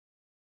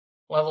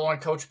Level 1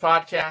 Coach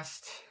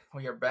Podcast.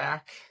 We are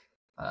back.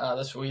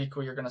 This week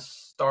we are going to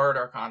start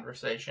our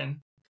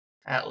conversation,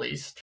 at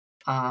least,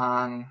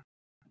 on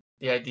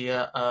the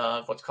idea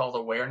of what's called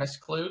awareness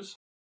clues.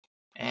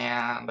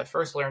 And I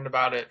first learned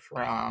about it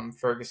from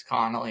Fergus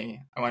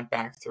Connolly. I went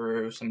back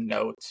through some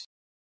notes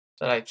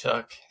that I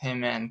took,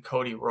 him and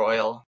Cody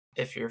Royal,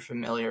 if you're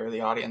familiar,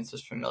 the audience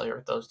is familiar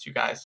with those two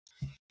guys.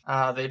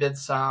 They did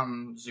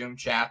some Zoom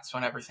chats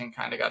when everything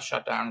kind of got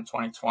shut down in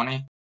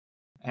 2020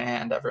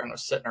 and everyone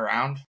was sitting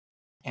around.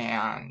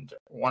 And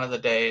one of the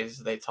days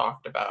they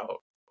talked about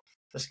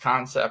this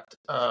concept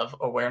of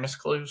awareness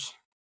clues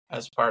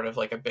as part of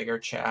like a bigger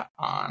chat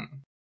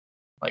on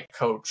like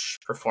coach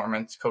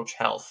performance, coach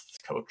health,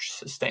 coach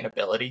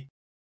sustainability,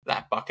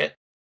 that bucket.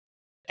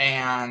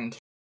 And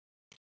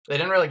they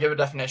didn't really give a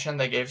definition.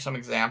 They gave some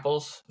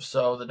examples.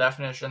 So the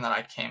definition that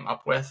I came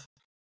up with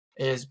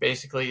is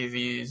basically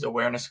these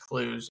awareness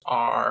clues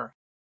are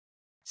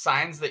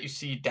signs that you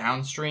see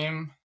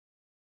downstream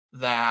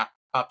that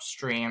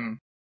upstream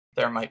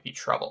there might be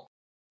trouble.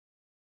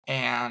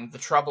 And the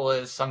trouble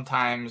is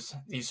sometimes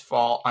these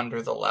fall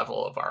under the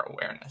level of our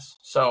awareness.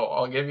 So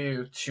I'll give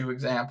you two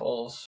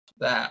examples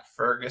that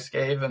Fergus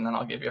gave, and then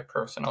I'll give you a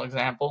personal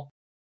example.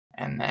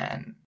 And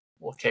then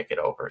we'll kick it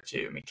over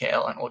to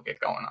Mikhail and we'll get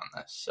going on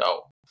this.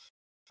 So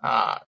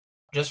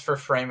just for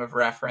frame of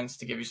reference,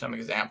 to give you some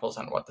examples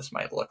on what this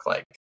might look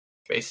like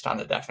based on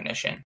the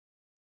definition.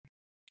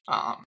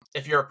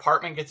 If your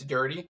apartment gets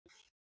dirty,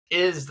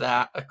 is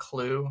that a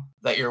clue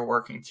that you're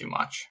working too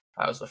much?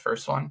 That was the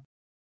first one.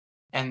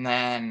 And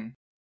then,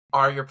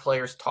 are your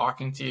players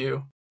talking to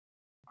you?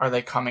 Are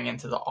they coming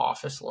into the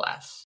office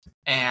less?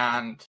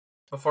 And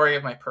before I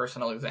give my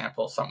personal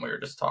example, something we were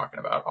just talking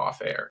about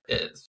off air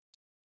is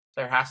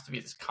there has to be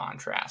this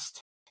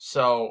contrast.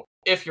 So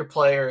if your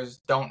players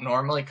don't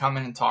normally come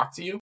in and talk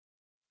to you,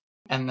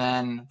 and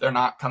then they're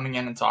not coming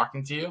in and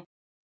talking to you,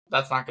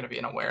 that's not going to be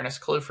an awareness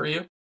clue for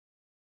you.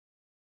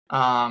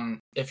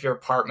 If your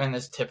apartment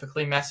is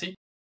typically messy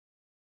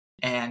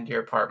and your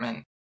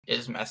apartment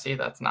is messy,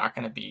 that's not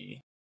going to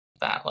be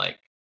that like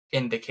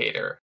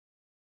indicator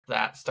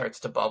that starts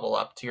to bubble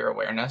up to your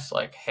awareness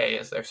like, hey,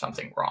 is there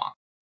something wrong?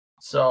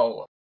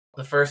 So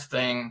the first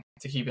thing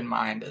to keep in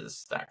mind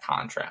is that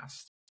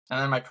contrast. And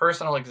then my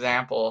personal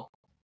example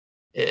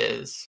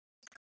is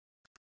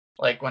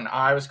like when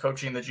I was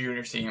coaching the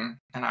junior team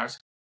and I was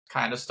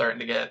kind of starting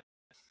to get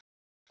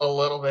a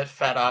little bit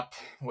fed up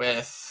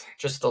with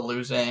just the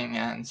losing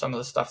and some of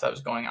the stuff that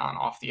was going on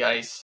off the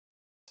ice,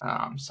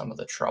 some of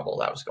the trouble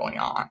that was going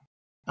on.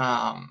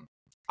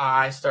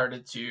 I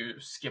started to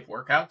skip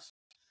workouts.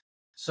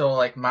 So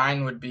like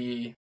mine would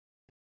be,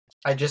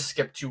 I just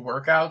skipped 2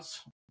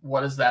 workouts.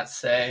 What does that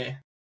say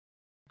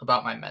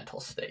about my mental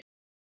state?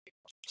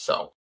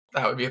 So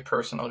that would be a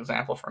personal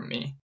example from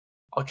me.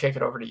 I'll kick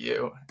it over to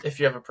you if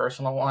you have a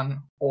personal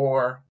one,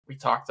 or we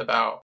talked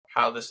about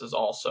how this is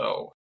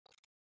also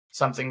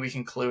something we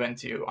can clue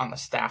into on the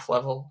staff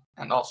level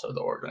and also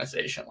the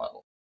organization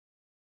level.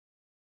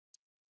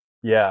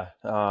 Yeah.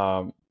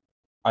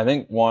 I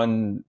think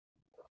one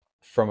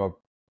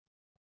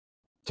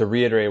to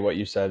reiterate what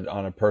you said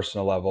on a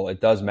personal level,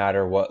 it does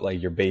matter what like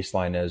your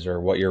baseline is or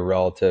what your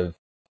relative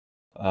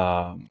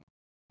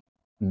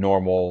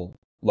normal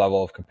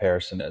level of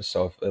comparison is.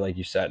 So if, like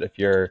you said, if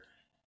you're,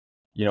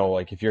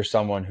 if you're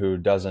someone who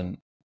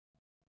doesn't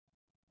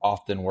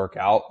often work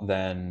out,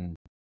 then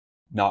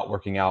not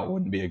working out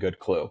wouldn't be a good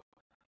clue.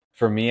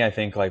 For me, I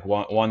think like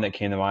one that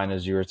came to mind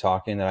as you were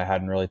talking that I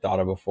hadn't really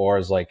thought of before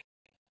is like,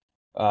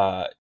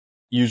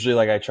 usually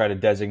like I try to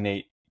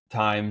designate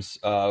times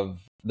of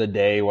the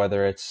day,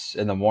 whether it's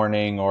in the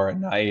morning or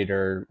at night,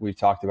 or we've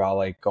talked about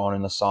like going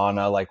in the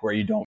sauna, like where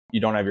you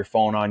don't have your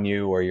phone on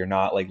you, or you're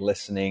not like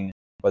listening,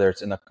 whether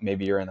it's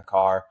maybe you're in the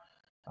car,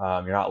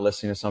 you're not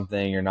listening to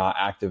something, you're not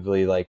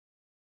actively like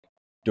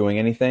doing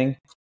anything.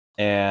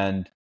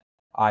 And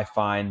I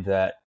find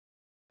that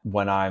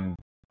when I'm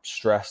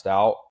stressed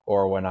out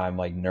or when I'm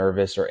like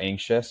nervous or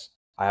anxious,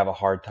 I have a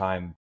hard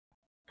time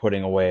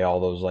putting away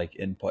all those like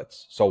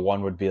inputs. So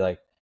one would be like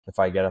if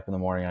I get up in the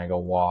morning and I go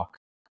walk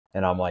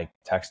and I'm like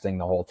texting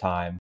the whole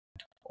time,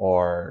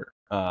 or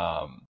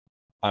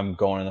I'm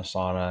going in the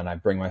sauna and I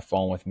bring my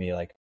phone with me,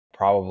 like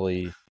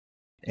probably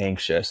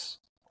anxious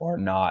or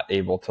not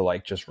able to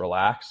like just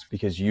relax,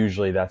 because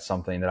usually that's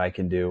something that I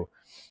can do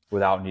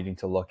without needing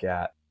to look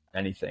at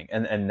anything.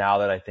 And now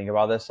that I think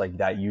about this, like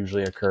that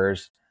usually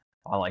occurs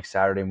on like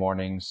Saturday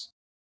mornings,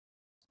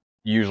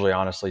 usually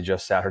honestly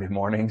just Saturday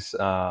mornings,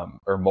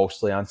 or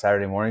mostly on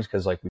Saturday mornings,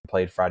 because like we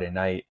played Friday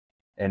night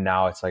and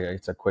now it's like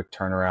it's a quick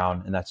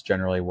turnaround, and that's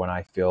generally when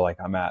I feel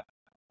like I'm at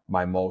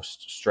my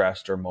most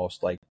stressed or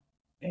most like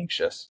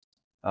anxious,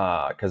 and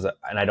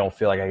I don't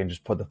feel like I can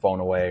just put the phone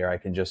away, or I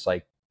can just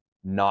like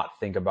not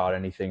think about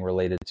anything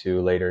related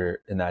to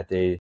later in that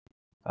day,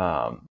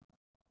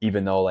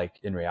 even though like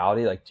in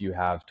reality, like do you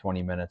have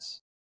 20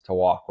 minutes to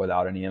walk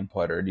without any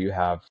input, or do you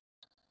have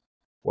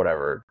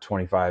whatever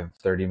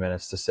 25-30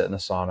 minutes to sit in the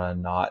sauna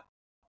and not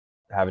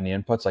have any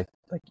inputs? Like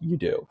you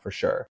do for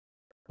sure,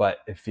 but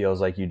it feels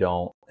like you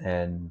don't.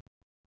 And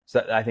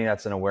So I think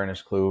that's an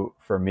awareness clue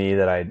for me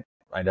that I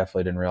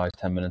definitely didn't realize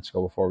 10 minutes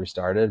ago before we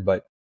started.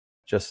 But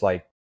just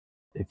like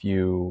if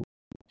you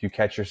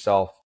catch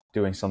yourself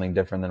doing something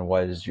different than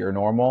what is your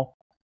normal,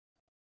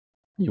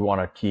 you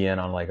want to key in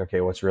on like,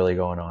 okay, what's really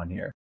going on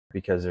here?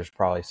 Because there's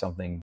probably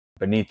something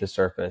beneath the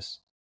surface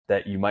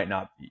that you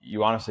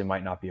honestly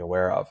might not be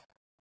aware of,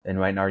 and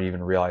might not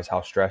even realize how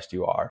stressed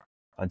you are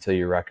until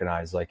you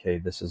recognize like, hey,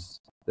 this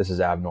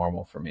is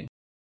abnormal for me.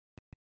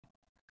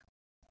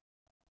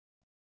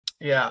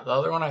 Yeah, the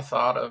other one I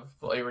thought of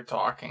while you were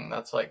talking,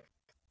 that's like,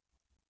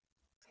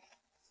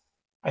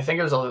 I think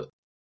it was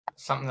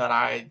something that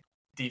I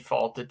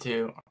defaulted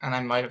to, and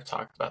I might have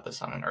talked about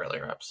this on an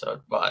earlier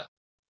episode, but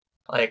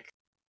like,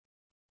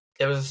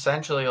 it was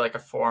essentially like a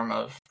form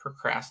of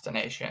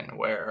procrastination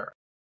where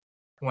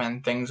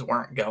when things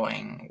weren't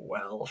going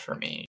well for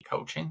me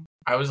coaching,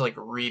 I was like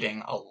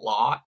reading a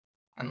lot,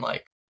 and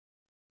like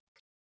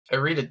I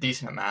read a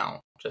decent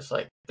amount, just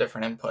like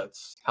different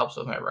inputs, helps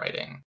with my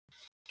writing,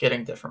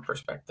 getting different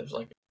perspectives.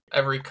 Like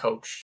every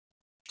coach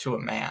to a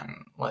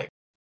man, like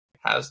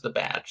has the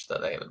badge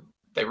that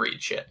they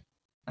read shit.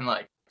 And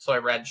like so I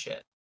read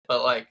shit.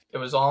 But like it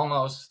was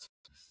almost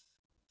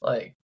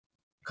like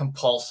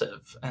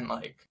compulsive and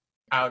like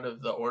out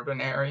of the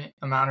ordinary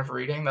amount of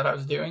reading that I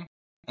was doing.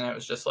 And it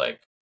was just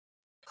like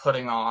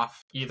putting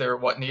off either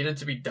what needed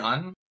to be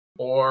done,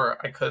 or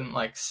I couldn't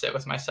like sit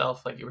with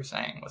myself, like you were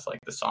saying, with like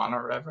the sauna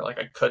or whatever. Like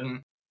I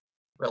couldn't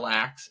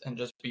relax and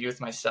just be with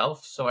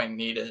myself. So I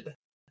needed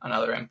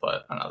another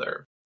input,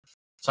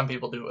 some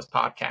people do it with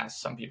podcasts,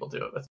 some people do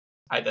it with,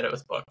 I did it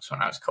with books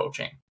when I was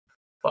coaching.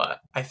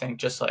 But I think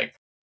just like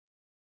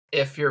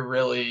if you're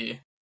really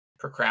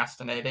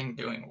procrastinating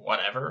doing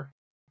whatever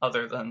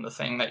other than the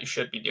thing that you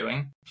should be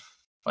doing,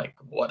 like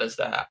what is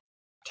that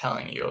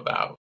telling you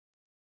about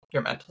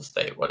your mental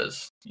state? What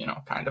is,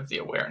 kind of the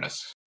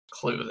awareness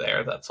clue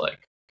there that's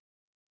like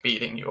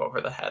beating you over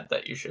the head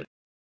that you should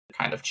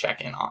kind of check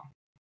in on?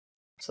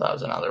 So that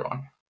was another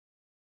one.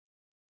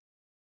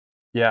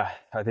 Yeah,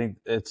 I think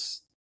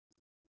it's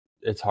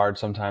hard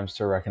sometimes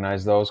to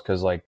recognize those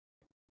because like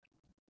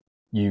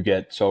you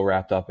get so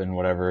wrapped up in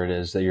whatever it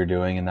is that you're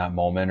doing in that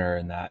moment, or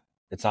in that,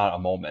 it's not a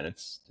moment,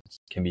 it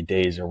can be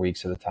days or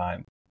weeks at a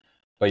time,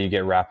 but you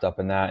get wrapped up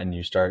in that and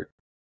you start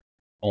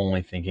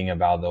only thinking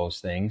about those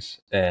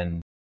things.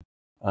 And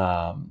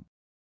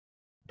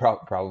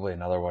probably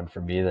another one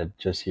for me that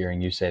just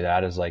hearing you say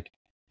that is like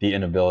the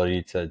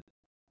inability to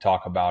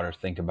talk about or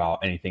think about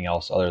anything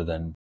else other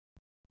than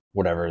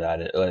whatever that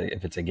is. Like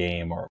if it's a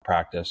game or a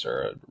practice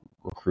or a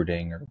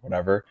recruiting or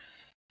whatever,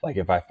 like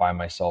if I find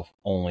myself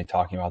only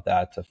talking about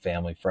that to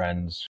family,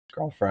 friends,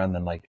 girlfriend,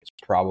 then like it's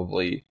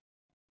probably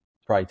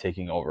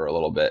taking over a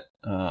little bit,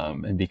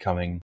 and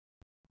becoming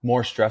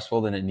more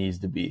stressful than it needs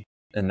to be.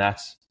 And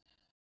that's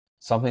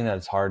something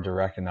that's hard to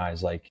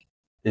recognize. Like,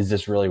 is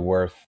this really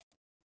worth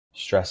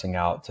stressing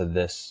out to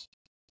this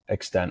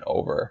extent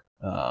over?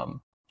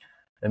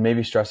 And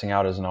maybe stressing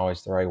out isn't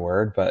always the right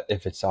word, but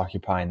if it's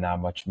occupying that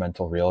much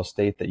mental real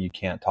estate that you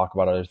can't talk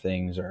about other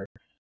things, or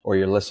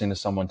you're listening to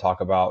someone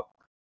talk about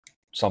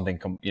something,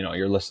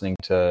 you're listening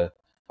to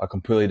a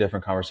completely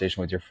different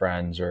conversation with your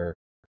friends or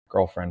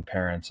girlfriend,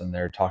 parents, and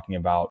they're talking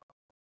about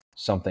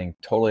something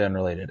totally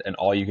unrelated, and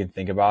all you can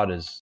think about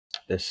is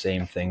this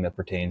same thing that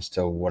pertains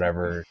to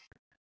whatever,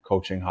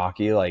 coaching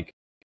hockey, like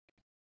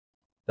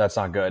that's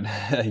not good.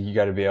 You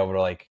got to be able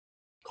to like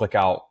click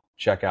out,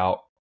 check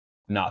out,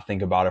 not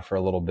think about it for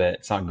a little bit.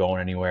 It's not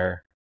going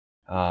anywhere.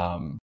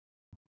 And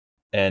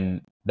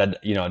that,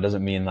 it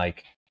doesn't mean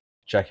like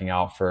checking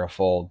out for a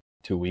full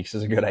 2 weeks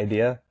is a good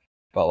idea,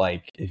 but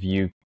like if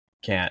you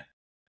can't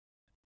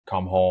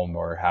come home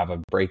or have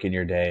a break in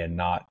your day and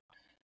not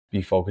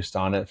be focused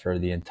on it for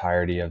the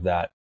entirety of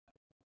that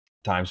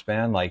time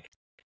span, like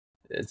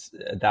it's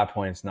at that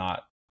point it's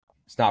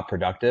not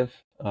productive.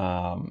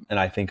 And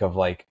I think of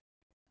like,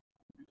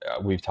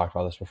 we've talked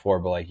about this before,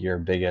 but like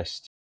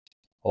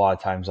a lot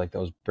of times like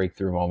those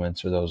breakthrough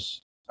moments or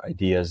those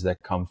ideas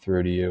that come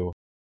through to you,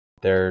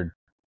 they're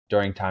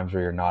during times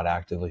where you're not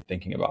actively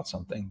thinking about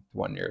something,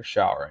 when you're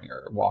showering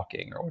or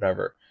walking or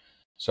whatever.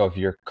 So if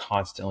you're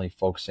constantly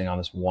focusing on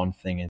this one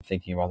thing and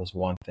thinking about this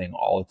one thing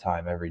all the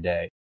time, every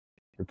day,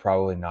 you're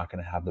probably not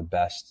going to have the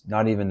best,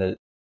 not even that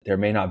there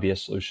may not be a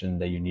solution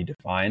that you need to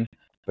find,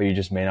 but you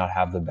just may not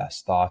have the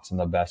best thoughts and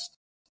the best,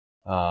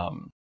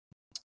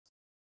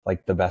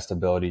 like the best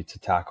ability to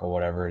tackle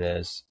whatever it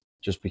is,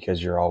 just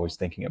because you're always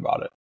thinking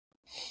about it.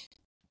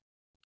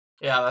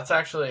 Yeah, that's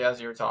actually,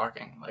 as you were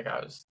talking, like I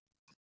was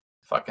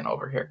fucking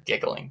over here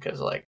giggling because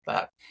like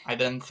that, I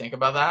didn't think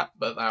about that,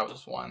 but that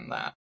was one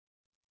that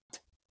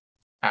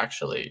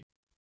actually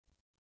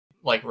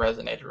like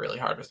resonated really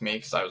hard with me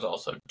because I was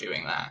also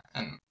doing that.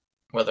 And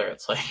whether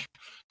it's like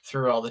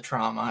through all the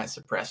trauma I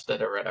suppressed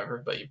it or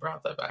whatever, but you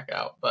brought that back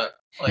out. But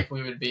like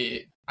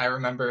I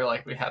remember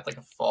like we had like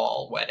a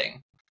fall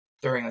wedding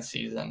during the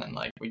season, and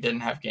like we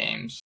didn't have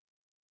games,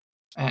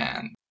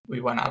 and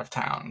we went out of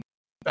town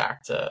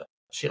back to,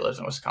 she lives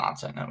in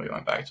Wisconsin, and we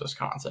went back to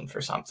Wisconsin for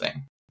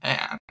something.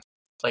 And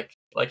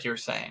like you were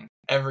saying,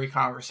 every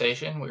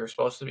conversation, we were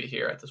supposed to be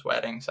here at this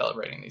wedding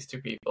celebrating these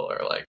two people,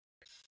 or like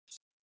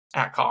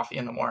at coffee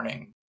in the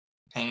morning,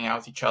 hanging out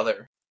with each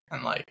other,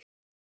 and like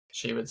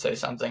she would say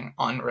something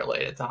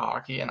unrelated to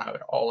hockey, and I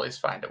would always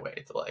find a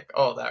way to like,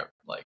 oh, that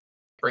like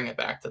bring it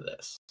back to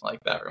this. Like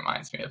that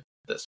reminds me of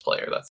this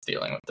player that's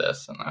dealing with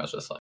this, and I was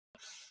just like,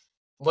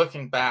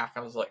 looking back, I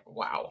was like,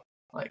 wow,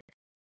 like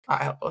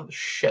I have a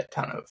shit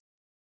ton of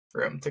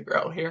room to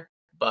grow here.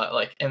 But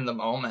like in the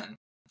moment,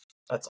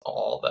 that's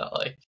all that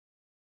like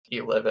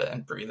you live it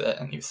and breathe it,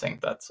 and you think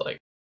that's like,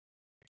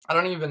 I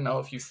don't even know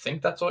if you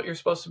think that's what you're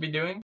supposed to be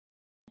doing,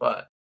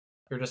 but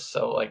you're just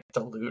so like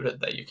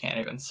deluded that you can't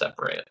even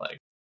separate. Like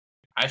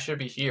I should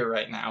be here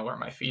right now where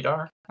my feet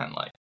are, and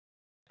like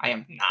I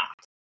am not.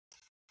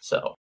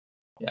 So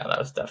yeah, that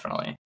was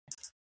definitely,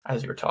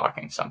 as you were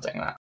talking, something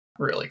that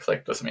really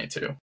clicked with me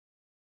too.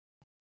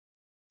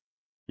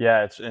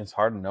 Yeah, it's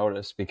hard to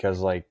notice because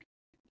like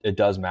it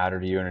does matter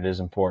to you and it is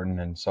important.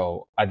 And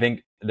so I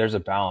think there's a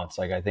balance.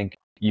 Like I think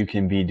you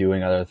can be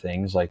doing other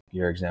things, like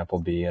your example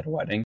be at a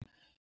wedding,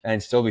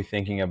 and still be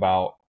thinking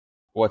about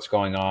what's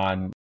going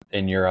on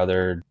in your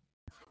other,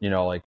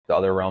 like the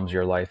other realms of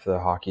your life, the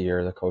hockey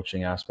or the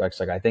coaching aspects.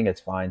 Like I think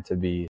it's fine to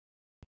be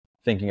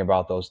thinking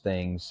about those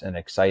things and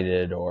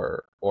excited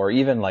or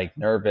even like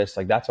nervous,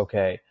 like that's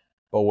okay.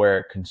 But where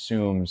it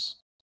consumes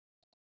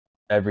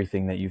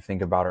everything that you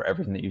think about or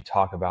everything that you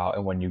talk about,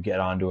 and when you get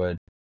onto a,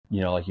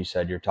 like you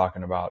said, you're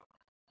talking about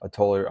a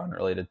totally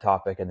unrelated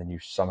topic and then you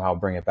somehow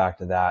bring it back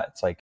to that,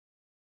 it's like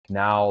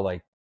now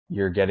like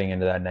you're getting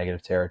into that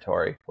negative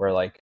territory where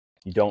like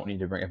you don't need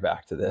to bring it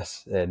back to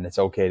this, and it's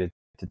okay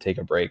to take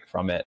a break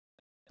from it,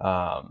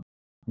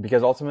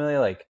 because ultimately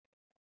like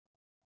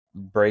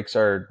breaks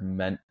are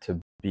meant to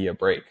be a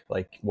break,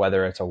 like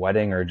whether it's a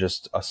wedding or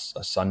just a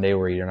Sunday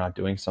where you're not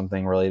doing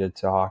something related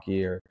to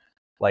hockey, or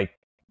like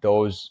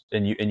those,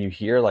 and you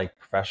hear like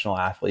professional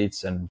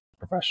athletes and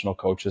professional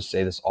coaches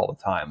say this all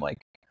the time,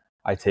 like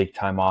I take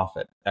time off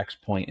at X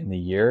point in the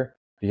year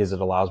because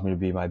it allows me to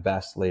be my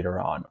best later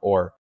on,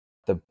 or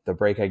the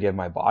break I give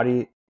my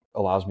body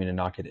allows me to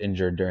not get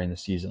injured during the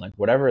season, like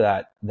whatever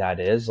that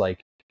is.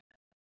 Like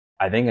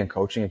I think in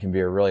coaching it can be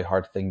a really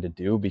hard thing to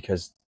do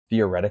because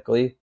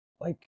theoretically,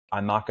 like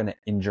I'm not going to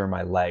injure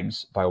my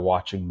legs by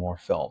watching more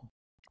film,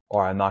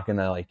 or I'm not going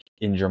to like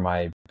injure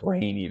my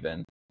brain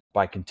even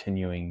by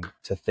continuing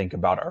to think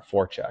about our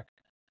forecheck.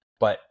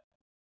 But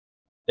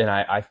and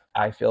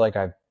I feel like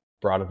I've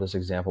brought up this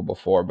example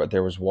before, but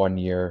there was one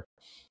year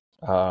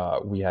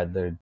we had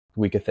the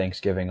week of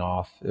Thanksgiving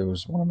off. It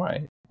was one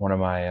of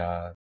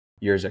my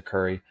years at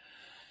Curry,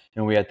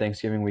 and we had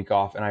Thanksgiving week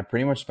off, and I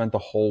pretty much spent the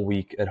whole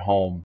week at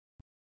home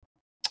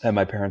at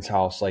my parents'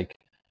 house, like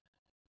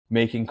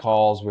making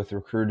calls with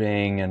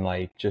recruiting and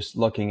like just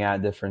looking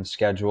at different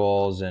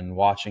schedules and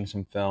watching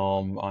some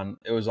film on,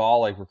 it was all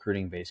like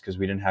recruiting based because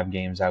we didn't have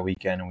games that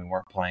weekend and we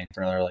weren't playing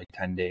for another like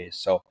 10 days.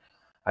 So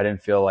I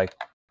didn't feel like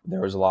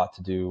there was a lot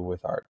to do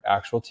with our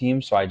actual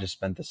team. So I just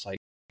spent this like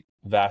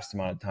vast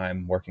amount of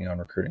time working on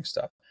recruiting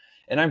stuff.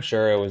 And I'm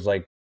sure it was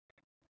like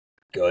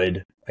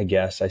good, I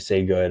guess I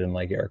say good and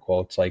like air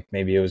quotes, like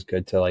maybe it was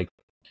good to like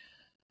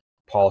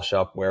polish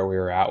up where we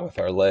were at with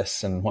our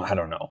lists, and I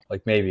don't know,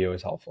 like maybe it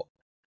was helpful.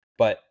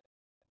 But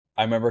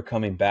I remember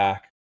coming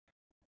back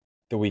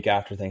the week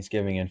after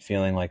Thanksgiving and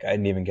feeling like I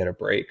didn't even get a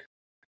break.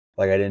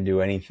 Like I didn't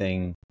do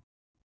anything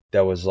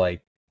that was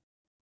like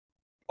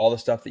all the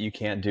stuff that you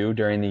can't do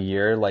during the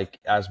year, like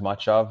as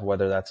much of,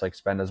 whether that's like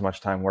spend as much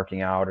time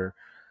working out or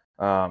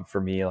for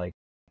me, like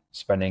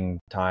spending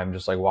time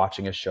just like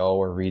watching a show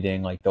or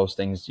reading, like those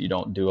things you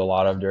don't do a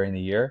lot of during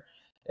the year.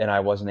 And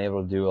I wasn't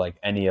able to do like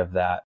any of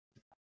that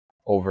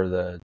over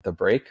the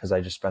break because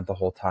I just spent the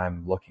whole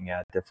time looking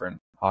at different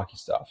hockey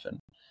stuff.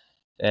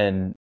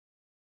 And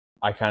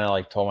I kind of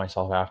like told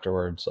myself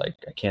afterwards, like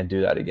I can't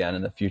do that again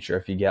in the future.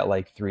 If you get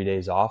like 3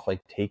 days off,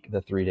 like take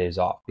the 3 days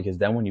off, because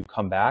then when you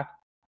come back,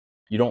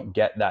 you don't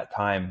get that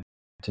time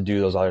to do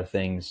those other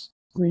things,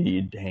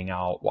 read, hang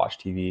out, watch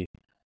TV.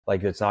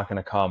 Like it's not going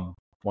to come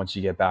once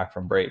you get back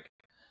from break.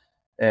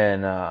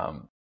 And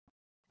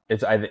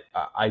it's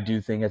I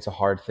do think it's a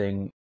hard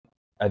thing.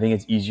 I think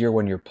it's easier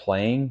when you're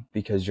playing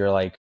because you're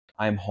like,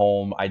 I'm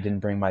home, I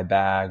didn't bring my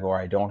bag, or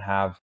I don't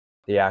have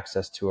the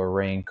access to a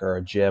rink or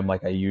a gym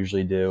like I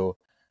usually do,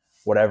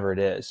 whatever it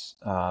is.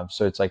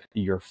 So it's like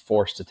you're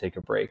forced to take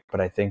a break.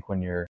 But I think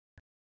when you're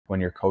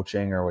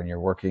coaching or when you're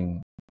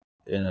working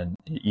in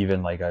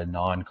even like a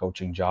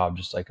non-coaching job,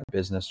 just like a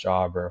business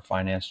job or a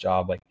finance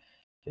job, like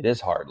it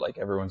is hard. Like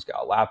everyone's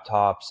got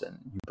laptops and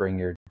you bring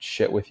your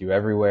shit with you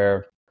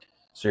everywhere.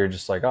 So you're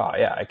just like, oh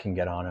yeah, I can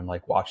get on and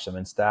like watch some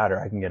Instat, or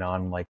I can get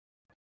on and like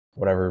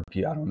whatever.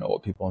 I don't know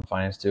what people in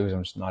finance do because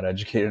I'm just not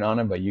educated on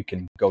it, but you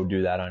can go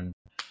do that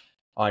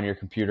on your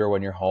computer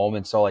when you're home.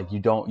 And so like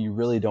you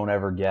really don't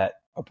ever get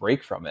a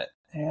break from it.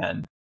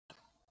 And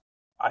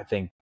I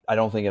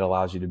don't think it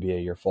allows you to be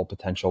at your full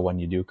potential when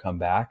you do come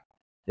back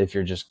if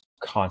you're just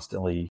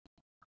constantly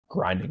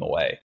grinding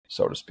away,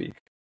 so to speak.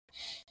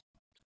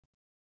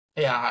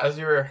 Yeah, as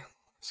you were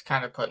just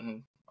kind of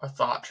putting a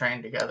thought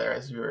train together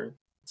as you were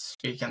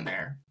speaking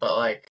there, but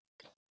like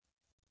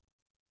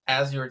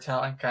as you were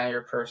telling kind of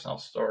your personal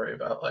story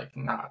about like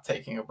not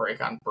taking a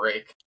break on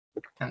break,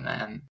 and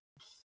then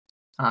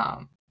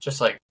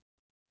just like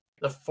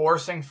the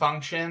forcing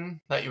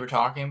function that you were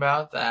talking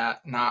about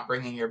that not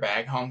bringing your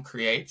bag home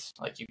creates,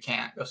 like you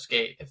can't go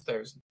skate if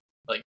there's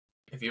like,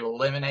 if you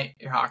eliminate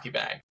your hockey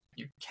bag,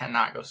 you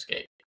cannot go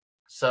skate.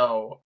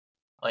 So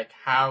like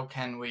how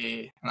can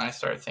we, and I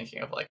started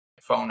thinking of like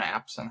phone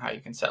apps and how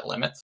you can set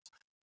limits.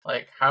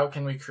 Like how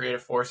can we create a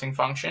forcing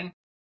function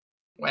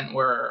when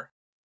we're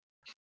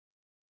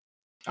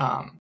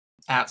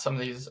at some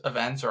of these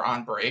events or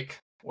on break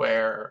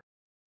where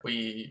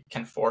we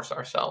can force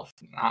ourselves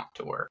not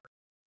to work.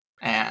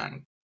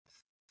 And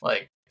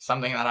like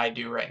something that I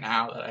do right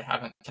now that I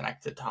haven't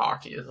connected to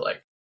hockey is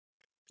like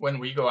when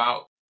we go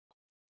out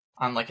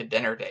on like a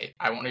dinner date,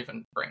 I won't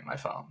even bring my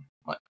phone.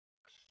 Like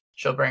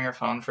she'll bring her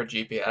phone for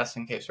GPS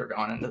in case we're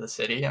going into the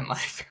city, and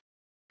like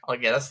I'll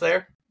get us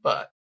there,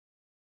 but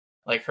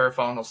like her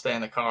phone will stay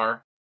in the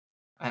car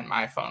and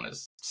my phone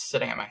is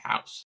sitting at my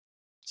house.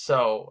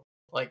 So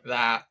like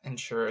that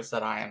ensures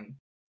that I am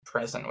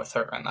present with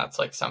her, and that's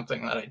like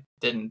something that I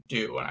didn't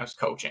do when I was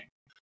coaching.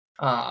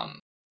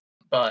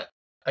 But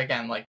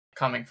again, like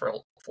coming for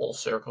full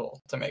circle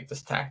to make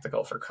this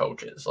tactical for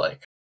coaches,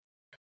 like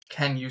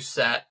can you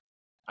set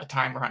a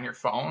timer on your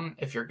phone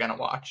if you're gonna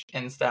watch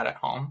Instat at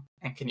home,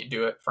 and can you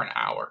do it for an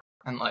hour?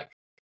 And like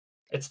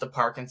it's the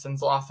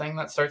Parkinson's law thing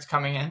that starts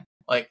coming in.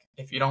 Like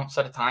if you don't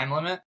set a time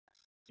limit,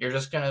 you're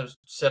just gonna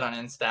sit on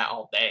Instat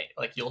all day.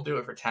 Like you'll do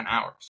it for 10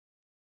 hours.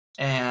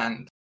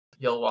 And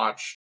you'll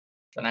watch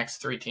the next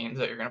 3 teams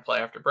that you're gonna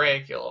play after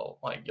break. You'll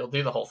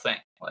do the whole thing.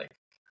 Like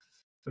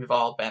we've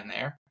all been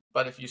there.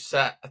 But if you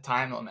set a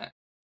time limit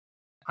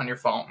on your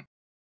phone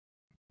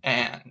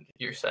and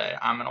you say,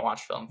 I'm going to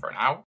watch film for an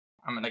hour,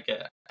 I'm going to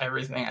get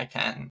everything I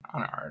can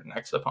on our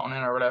next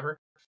opponent or whatever,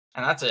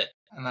 and that's it.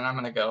 And then I'm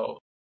going to go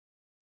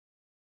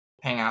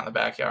hang out in the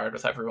backyard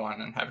with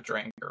everyone and have a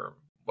drink or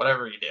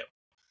whatever you do.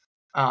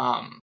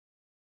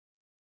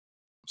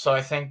 So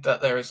I think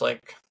that there's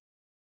like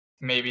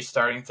maybe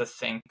starting to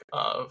think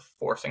of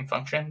forcing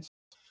functions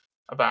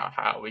about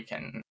how we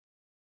can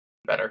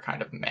better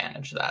kind of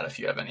manage that, if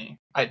you have any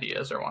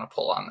ideas or want to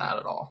pull on that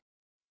at all.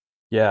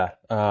 Yeah,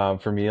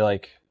 for me,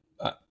 like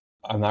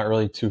I'm not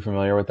really too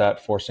familiar with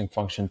that forcing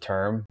function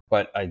term,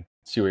 but I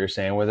see what you're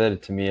saying with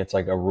it. To me, it's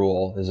like a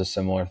rule is a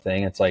similar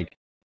thing. It's like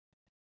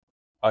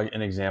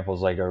an example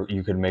is like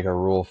you could make a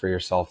rule for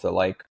yourself that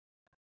like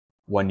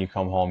when you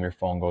come home, your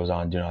phone goes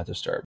on, do not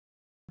disturb,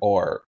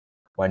 or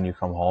when you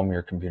come home,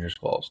 your computer's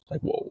closed. Like,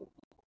 whoa.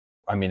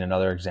 I mean,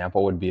 another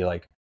example would be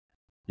like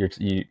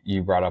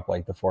you brought up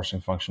like the forcing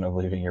function of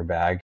leaving your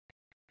bag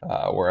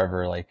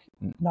wherever, like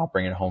not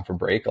bringing it home for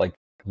break, like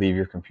leave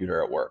your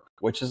computer at work,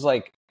 which is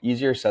like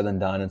easier said than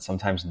done and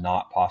sometimes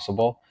not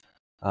possible,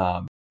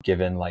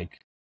 given like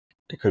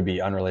it could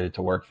be unrelated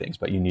to work things,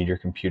 but you need your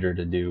computer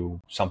to do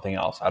something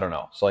else. I don't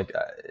know. So like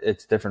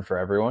it's different for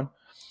everyone.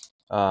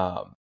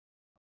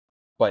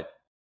 But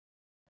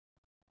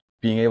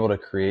being able to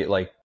create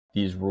like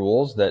these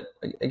rules that,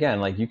 again,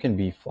 like you can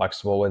be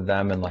flexible with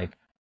them, and like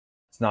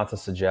it's not to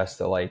suggest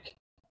that like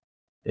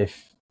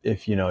if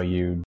you know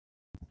you,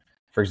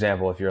 for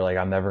example, if you're like,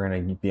 I'm never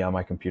going to be on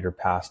my computer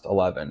past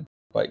 11,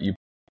 but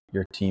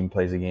your team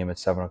plays a game at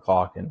 7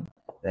 o'clock and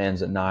it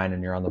ends at 9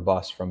 and you're on the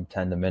bus from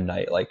 10 to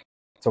midnight, like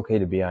it's okay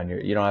to be on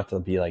you don't have to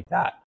be like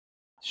that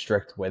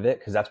strict with it,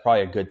 because that's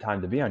probably a good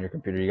time to be on your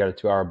computer. You got a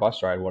 2-hour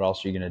bus ride. What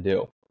else are you going to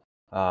do?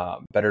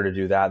 Better to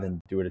do that than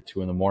do it at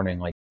 2 a.m.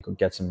 Like go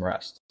get some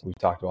rest. We've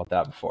talked about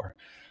that before.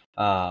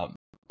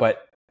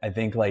 But I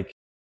think like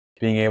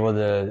being able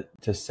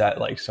to set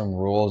like some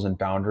rules and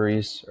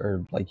boundaries,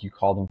 or like you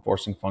call them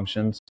forcing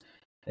functions,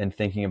 and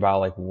thinking about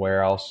like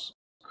where else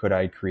could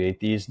I create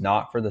these,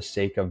 not for the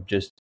sake of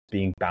just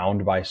being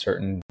bound by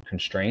certain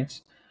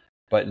constraints,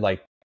 but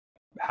like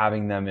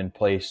having them in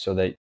place so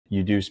that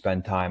you do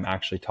spend time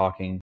actually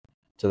talking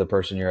to the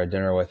person you're at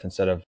dinner with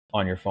instead of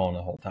on your phone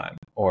the whole time,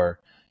 or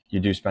you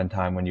do spend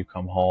time when you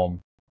come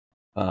home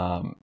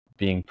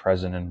being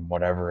present in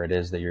whatever it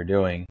is that you're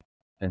doing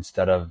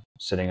instead of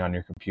sitting on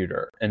your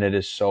computer. And it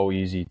is so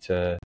easy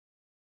to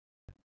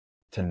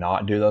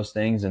not do those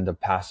things and to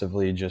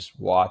passively just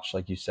watch,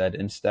 like you said,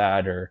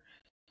 Instat, or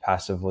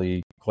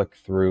passively click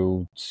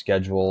through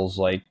schedules.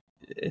 Like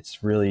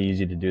it's really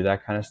easy to do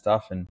that kind of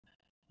stuff, and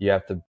you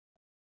have to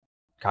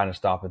kind of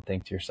stop and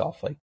think to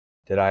yourself, like,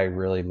 did I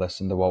really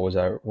listen to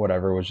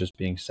whatever was just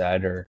being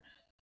said? Or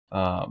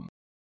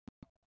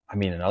I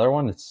mean, another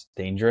one that's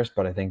dangerous,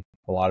 but I think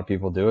a lot of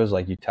people do, is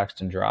like you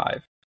text and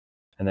drive,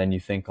 and then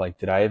you think like,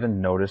 did I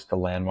even notice the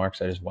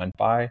landmarks I just went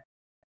by?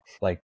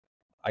 Like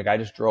I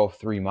just drove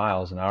 3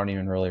 miles and I don't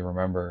even really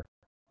remember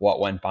what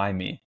went by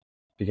me,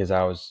 because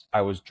I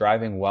was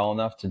driving well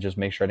enough to just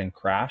make sure I didn't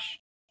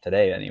crash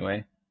today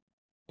anyway,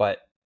 but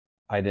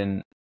I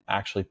didn't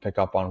actually pick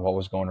up on what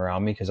was going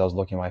around me because I was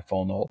looking at my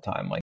phone the whole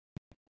time. Like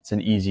it's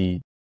an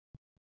easy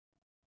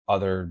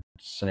other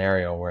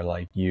scenario where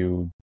like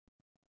you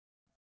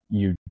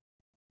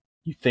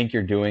you think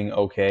you're doing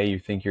okay, you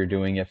think you're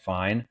doing it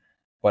fine,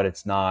 but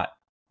it's not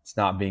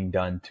being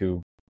done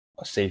to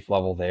a safe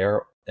level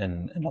there,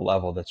 and a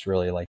level that's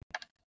really like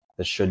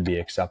that should be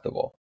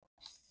acceptable.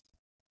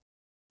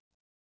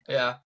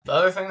 Yeah. The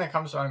other thing that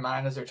comes to my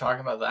mind as you're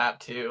talking about that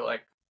too,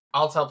 like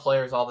I'll tell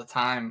players all the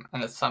time,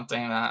 and it's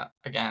something that,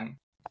 again,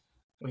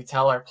 we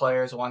tell our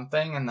players one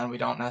thing and then we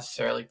don't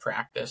necessarily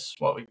practice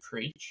what we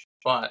preach.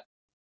 But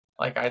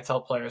like I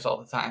tell players all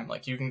the time,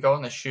 like you can go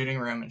in the shooting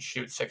room and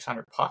shoot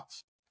 600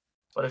 pucks,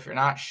 but if you're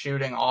not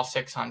shooting all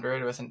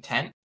 600 with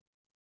intent,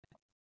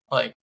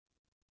 like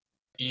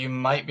you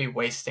might be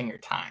wasting your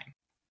time.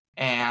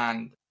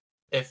 And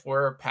if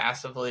we're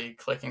passively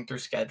clicking through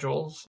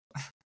schedules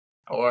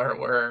or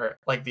we're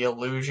like the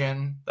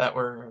illusion that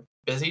we're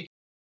busy,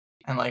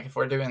 and like if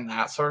we're doing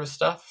that sort of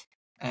stuff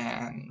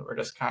and we're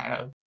just kind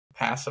of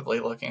passively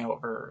looking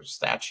over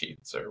stat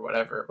sheets or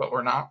whatever, but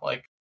we're not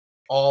like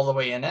all the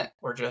way in it,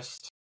 we're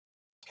just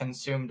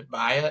consumed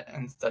by it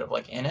instead of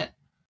like in it.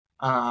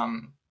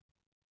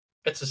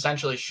 It's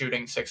essentially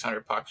shooting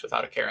 600 pucks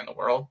without a care in the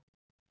world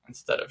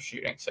instead of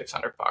shooting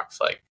 600 pucks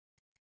like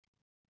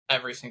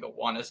every single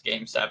one is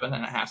game 7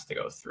 and it has to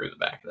go through the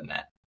back of the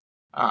net.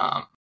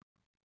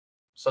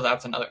 So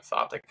that's another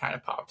thought that kind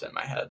of popped in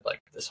my head.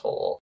 Like this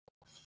whole,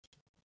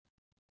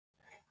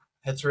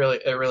 it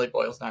really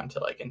boils down to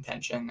like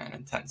intention and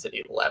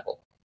intensity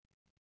level.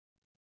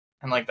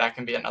 And like that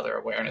can be another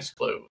awareness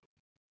clue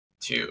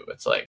too.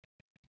 It's like,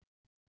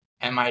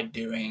 am I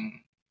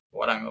doing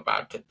what I'm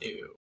about to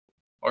do?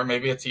 Or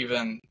maybe it's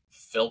even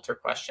filter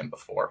question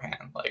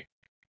beforehand. Like,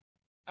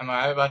 am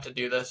I about to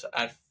do this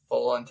at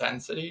full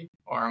intensity,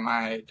 or am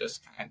I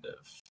just kind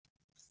of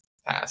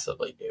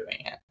passively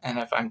doing it? And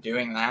if I'm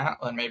doing that,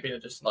 then maybe to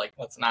just like,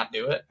 let's not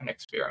do it and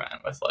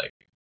experiment with like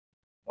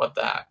what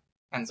that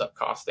ends up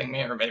costing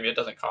me, or maybe it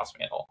doesn't cost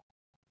me at all.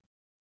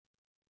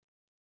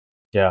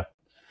 Yeah.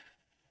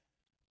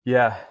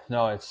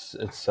 No, it's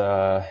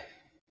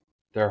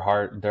they're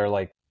hard.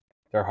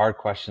 They're hard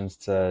questions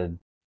to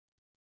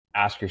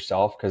ask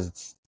yourself, because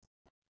it's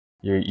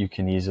you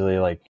can easily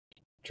like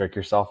trick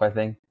yourself. I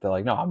think they're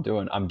like, no, I'm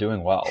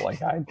doing well.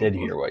 Like I did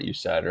hear what you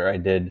said, or I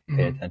did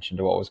pay attention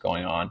to what was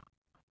going on.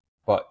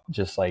 But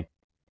just like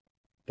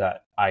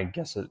that, I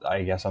guess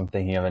I'm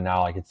thinking of it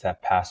now, like it's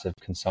that passive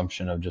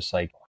consumption of just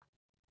like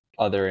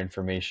other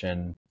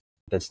information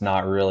that's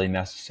not really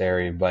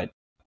necessary, but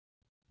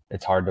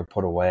it's hard to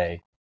put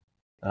away.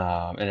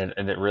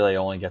 And it really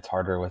only gets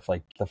harder with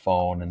like the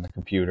phone and the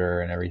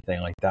computer and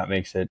everything. Like that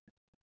makes it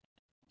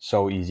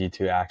so easy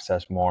to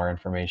access more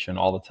information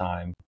all the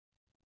time,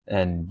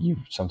 and you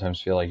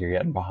sometimes feel like you're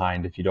getting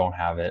behind if you don't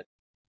have it.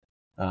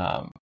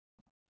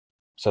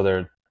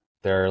 So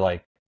they're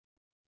like,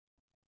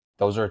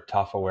 those are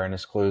tough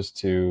awareness clues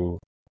to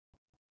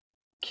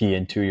key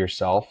into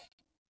yourself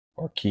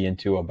or key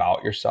into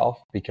about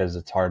yourself, because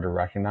it's hard to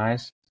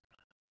recognize.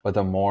 But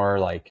the more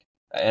like,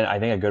 and I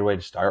think a good way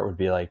to start would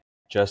be like,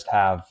 just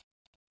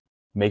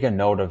make a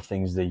note of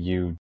things that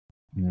you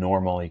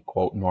normally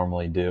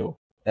do,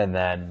 and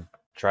then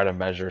try to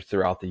measure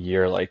throughout the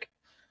year, like,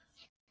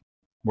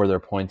 were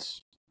there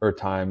points or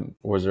time,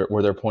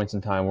 were there points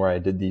in time where I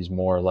did these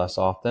more or less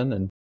often,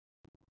 and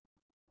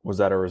was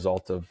that a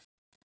result of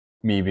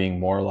me being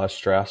more or less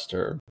stressed,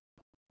 or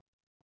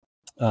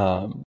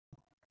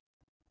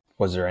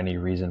was there any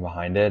reason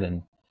behind it?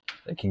 And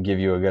it can give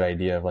you a good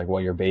idea of like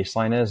what your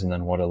baseline is, and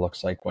then what it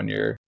looks like when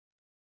you're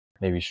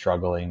maybe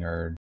struggling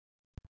or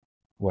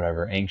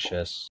whatever,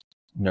 anxious,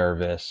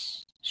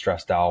 nervous,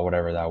 stressed out,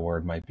 whatever that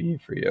word might be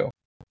for you.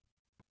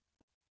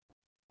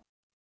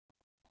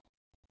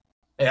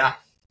 Yeah.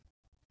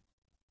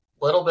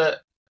 Little bit,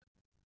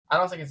 I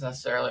don't think it's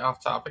necessarily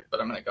off topic,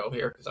 but I'm going to go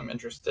here because I'm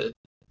interested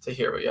to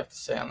hear what you have to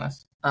say on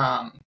this.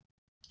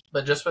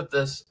 But just with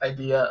this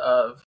idea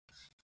of,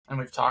 and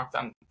we've talked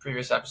on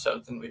previous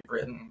episodes and we've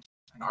written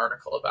an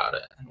article about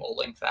it, and we'll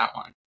link that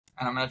one.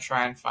 And I'm going to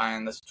try and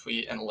find this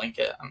tweet and link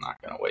it. I'm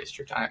not going to waste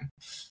your time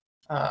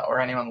or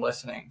anyone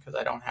listening, because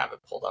I don't have it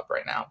pulled up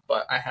right now,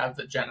 but I have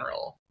the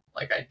general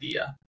like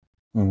idea.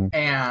 Mm-hmm.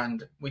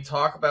 And we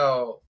talk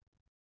about,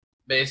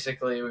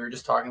 basically we were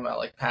just talking about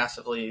like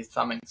passively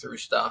thumbing through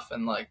stuff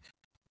and like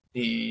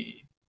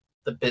the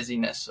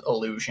busyness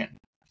illusion,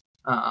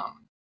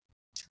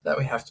 that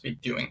we have to be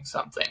doing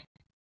something.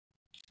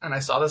 And I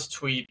saw this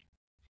tweet,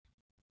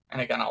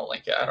 and again, I'll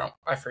link it.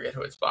 I forget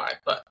who it's by,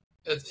 but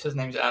his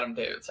name's Adam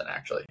Davidson,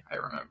 actually, I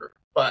remember.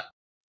 But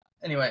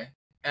anyway,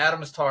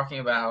 Adam is talking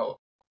about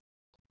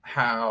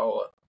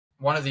how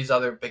one of these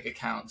other big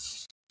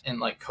accounts in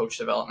like coach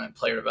development,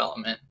 player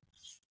development,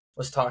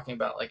 was talking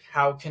about like,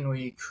 how can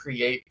we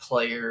create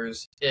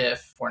players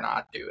if we're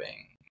not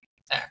doing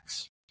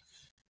X?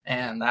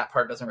 And that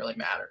part doesn't really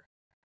matter.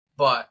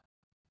 But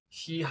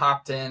he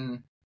hopped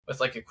in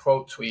with like a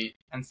quote tweet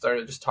and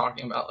started just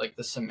talking about like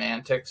the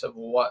semantics of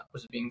what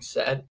was being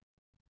said.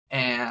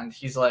 And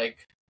he's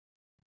like,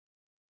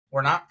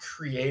 we're not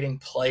creating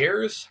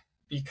players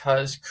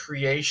because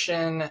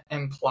creation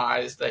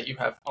implies that you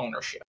have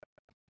ownership.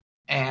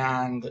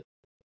 And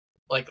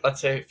like,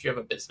 let's say if you have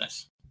a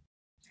business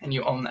and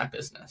you own that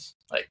business.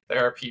 Like,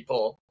 there are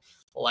people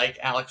like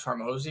Alex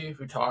Hormozy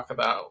who talk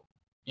about,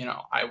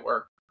 I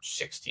work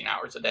 16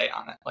 hours a day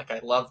on it. Like, I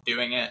love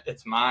doing it.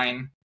 It's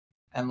mine.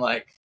 And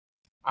like,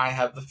 I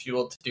have the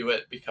fuel to do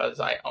it because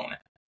I own it.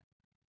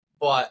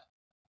 But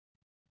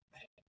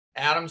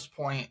Adam's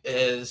point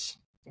is,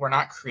 we're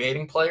not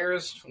creating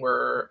players.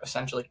 We're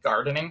essentially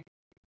gardening.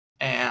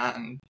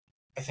 And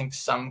I think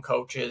some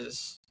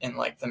coaches in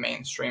like the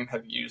mainstream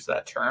have used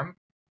that term,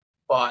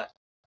 but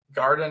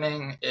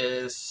gardening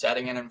is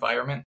setting an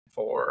environment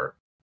for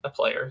the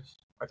players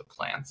or the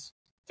plants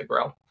to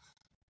grow.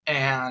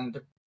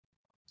 And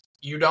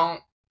you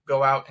don't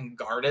go out and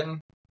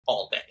garden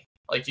all day.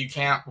 Like, you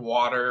can't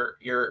water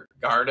your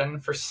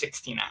garden for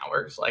 16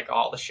 hours. Like,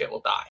 all the shit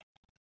will die.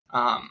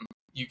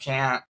 You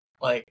can't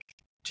like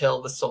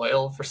till the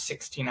soil for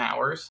 16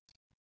 hours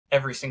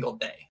every single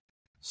day.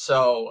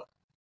 So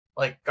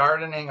like,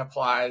 gardening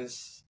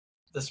applies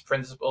this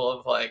principle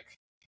of like,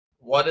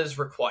 what is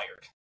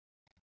required.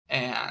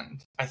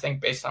 And I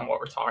think based on what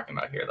we're talking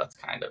about here, that's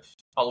kind of,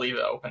 I'll leave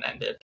it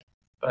open-ended,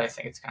 but I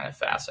think it's kind of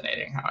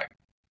fascinating how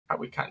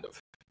we kind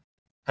of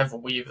have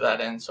weaved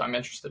that in. So I'm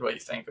interested what you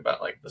think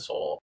about like this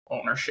whole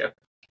ownership,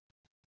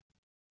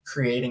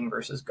 creating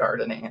versus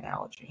gardening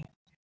analogy.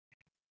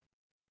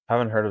 I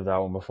haven't heard of that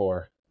one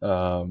before.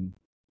 What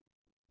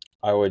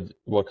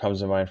comes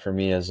to mind for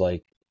me is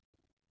like,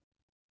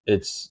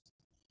 it's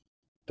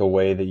the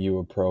way that you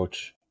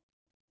approach,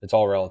 it's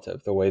all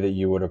relative. The way that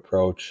you would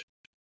approach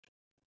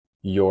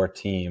your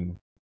team,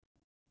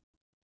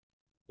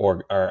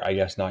 or I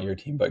guess not your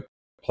team, but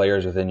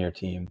players within your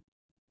team,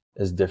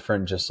 is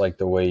different, just like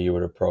the way you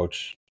would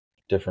approach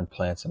different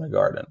plants in a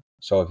garden.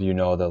 So if you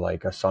know that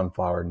like a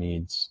sunflower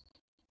needs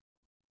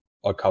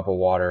a cup of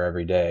water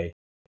every day,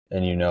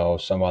 and you know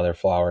some other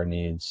flower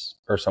needs,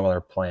 or some other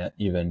plant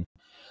even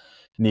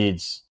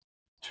needs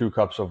 2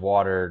 cups of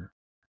water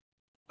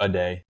a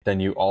day, then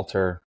you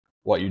alter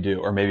what you do.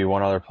 Or maybe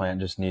one other plant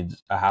just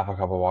needs a half a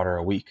cup of water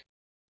a week.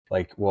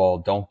 Like, well,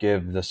 don't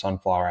give the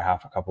sunflower a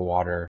half a cup of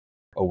water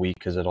a week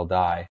because it'll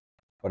die,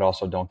 but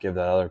also don't give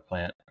that other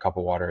plant a cup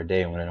of water a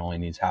day when it only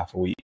needs half a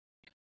week.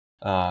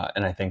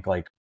 And I think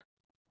like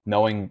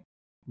knowing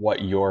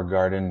what your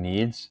garden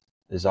needs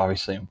is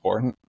obviously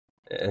important.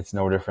 It's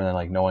no different than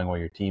like knowing what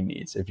your team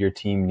needs. If your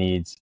team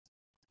needs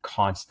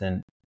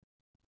constant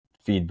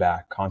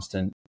feedback,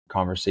 constant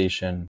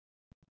conversation,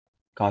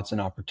 constant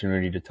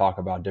opportunity to talk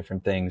about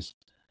different things,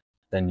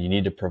 then you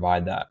need to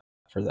provide that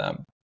for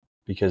them,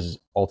 because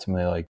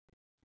ultimately, like,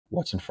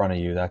 what's in front of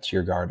you, that's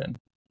your garden.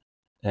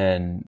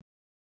 And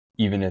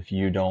even if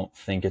you don't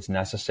think it's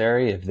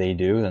necessary, if they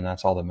do, then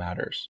that's all that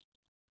matters.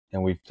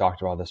 And we've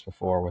talked about this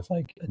before with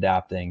like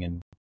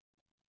adapting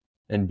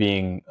and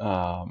being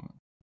I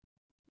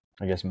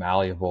guess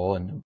malleable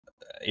and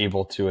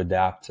able to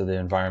adapt to the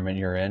environment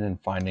you're in,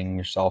 and finding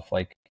yourself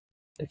like,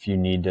 if you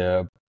need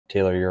to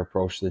tailor your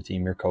approach to the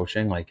team you're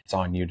coaching, like, it's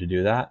on you to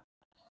do that.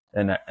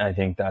 And I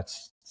think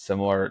that's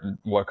similar.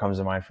 What comes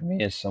to mind for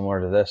me is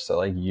similar to this, that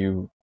like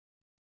you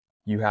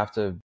have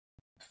to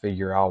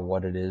figure out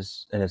what it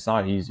is, and it's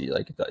not easy.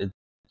 Like,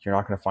 you're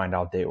not going to find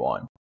out day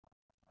one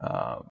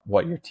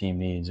what your team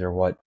needs or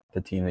what the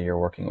team that you're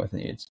working with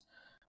needs.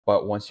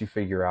 But once you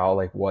figure out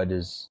like what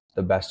is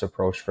the best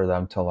approach for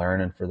them to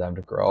learn and for them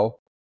to grow,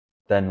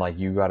 then like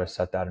you got to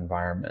set that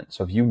environment.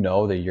 So if you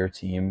know that your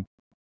team,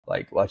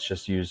 like,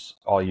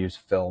 I'll use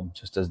film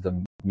just as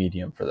the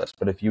medium for this,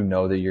 but if you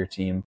know that your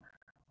team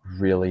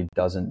really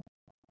doesn't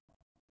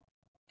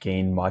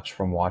gain much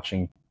from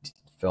watching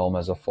film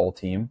as a full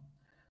team,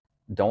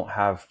 don't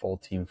have full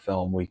team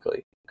film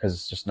weekly, because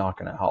it's just not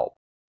going to help.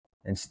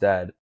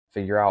 Instead,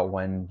 figure out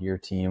when your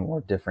team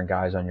or different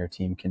guys on your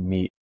team can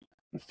meet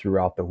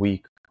throughout the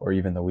week or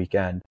even the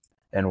weekend,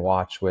 and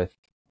watch with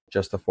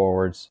just the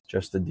forwards,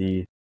 just the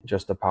D,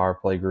 just the power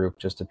play group,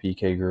 just a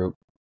PK group.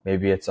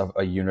 Maybe it's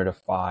a unit of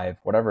 5,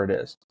 whatever it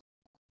is,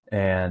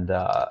 and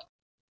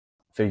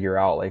figure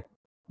out like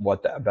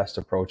what the best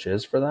approach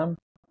is for them,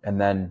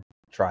 and then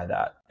try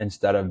that,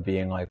 instead of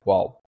being like,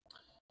 well,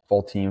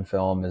 full team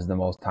film is the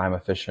most time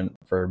efficient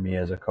for me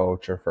as a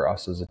coach or for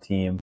us as a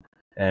team,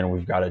 and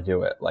we've got to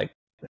do it. Like,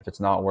 if it's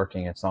not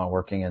working, it's not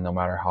working, and no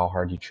matter how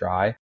hard you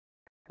try,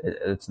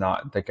 it's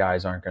not, the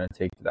guys aren't going to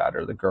take to that,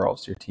 or the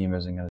girls, your team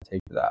isn't going to take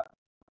to that.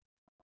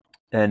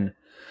 And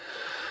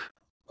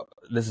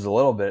this is a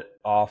little bit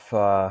off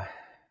on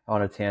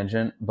a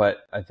tangent,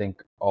 but I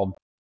think I'll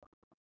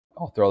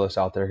throw this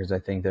out there because I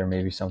think there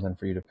may be something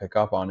for you to pick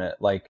up on it.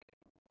 Like,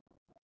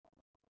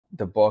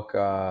 the book,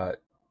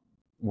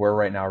 we're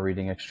right now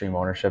reading Extreme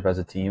Ownership as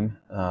a Team,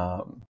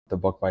 the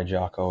book by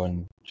Jocko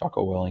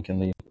Willink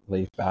and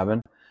Leif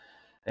Babin.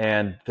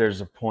 And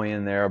there's a point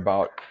in there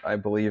about, I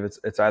believe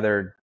it's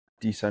either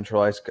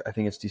decentralized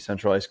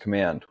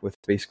command, with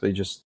basically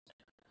just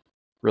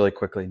really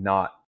quickly,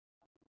 not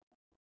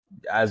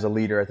as a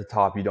leader at the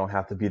top, you don't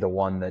have to be the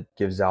one that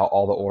gives out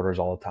all the orders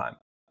all the time.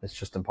 It's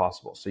just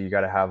impossible. So you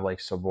got to have like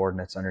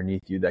subordinates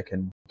underneath you that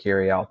can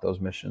carry out those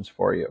missions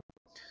for you.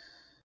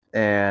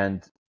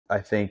 And I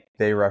think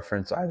they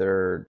reference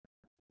either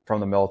from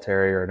the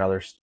military or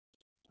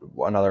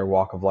another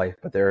walk of life,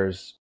 but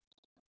there's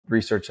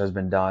research has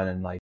been done,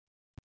 and like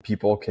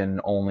people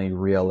can only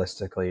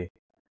realistically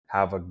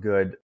have a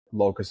good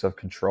locus of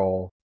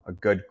control, a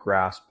good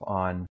grasp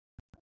on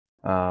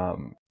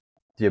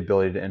the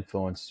ability to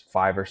influence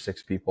 5 or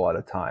 6 people at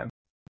a time.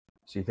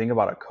 So you think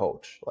about a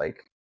coach,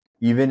 like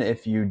even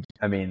if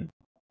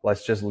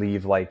let's just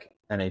leave like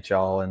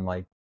NHL and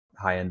like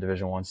high-end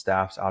Division I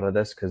staffs out of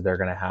this because they're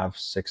going to have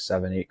 6,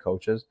 7, 8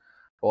 coaches.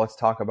 But let's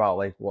talk about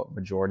like what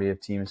majority of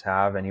teams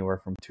have, anywhere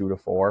from 2 to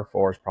 4.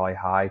 4 is probably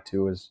high,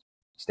 2 is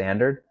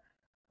standard.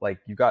 Like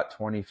you got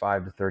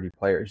 25 to 30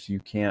 players. You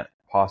can't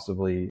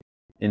possibly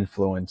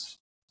influence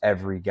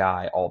every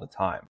guy all the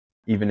time,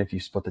 even if you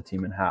split the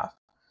team in half.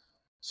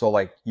 So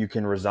like you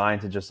can resign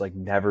to just like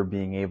never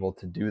being able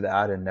to do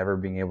that and never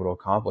being able to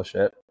accomplish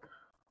it.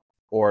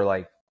 Or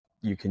like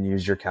you can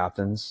use your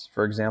captains,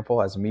 for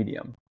example, as a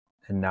medium.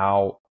 And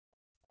now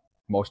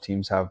most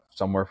teams have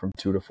somewhere from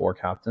 2 to 4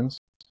 captains.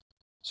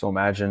 So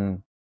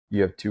imagine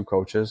you have 2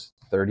 coaches,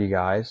 30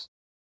 guys.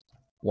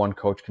 One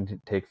coach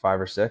can take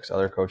 5 or 6.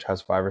 Other coach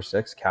has 5 or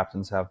 6.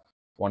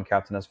 One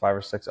captain has 5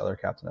 or 6. Other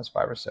captain has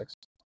 5 or 6.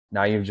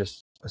 Now you've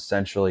just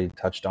essentially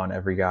touched on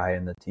every guy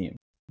in the team,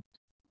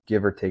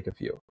 give or take a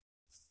few.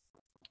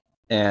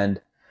 And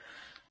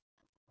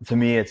to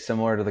me, it's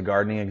similar to the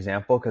gardening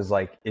example, because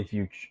like if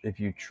you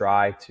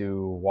try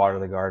to water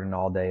the garden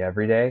all day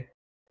every day,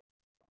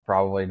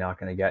 probably not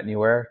going to get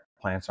anywhere.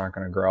 Plants aren't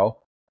going to grow.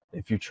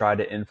 If you try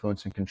to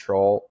influence and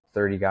control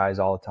 30 guys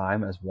all the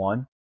time as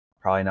one,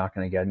 probably not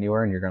going to get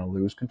anywhere, and you're going to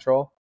lose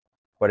control.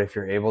 But if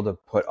you're able to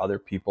put other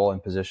people in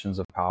positions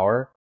of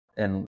power,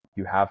 and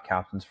you have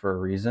captains for a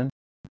reason,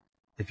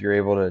 if you're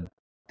able to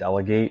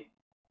delegate,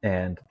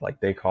 and like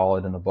they call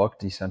it in the book,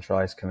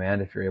 decentralized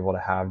command, if you're able to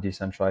have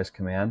decentralized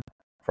command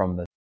from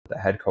the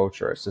head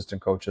coach or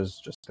assistant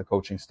coaches, just the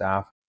coaching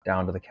staff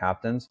down to the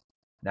captains,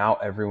 now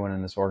everyone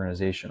in this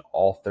organization,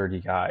 all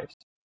 30 guys,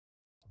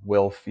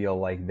 will feel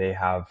like they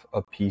have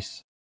a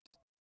piece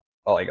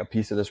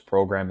of this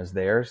program is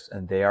theirs,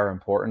 and they are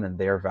important and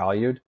they are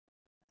valued.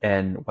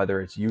 And whether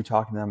it's you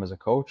talking to them as a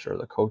coach or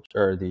the coach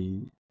or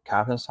the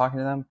captain's talking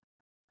to them,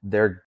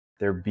 they're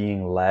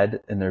being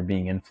led and they're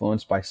being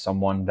influenced by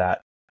someone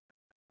that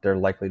they're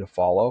likely to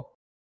follow,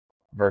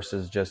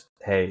 versus just,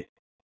 hey,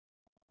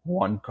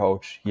 one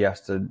coach, he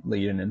has to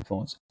lead and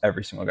influence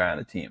every single guy on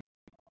the team.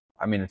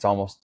 I mean, it's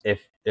almost,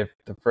 if the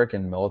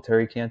freaking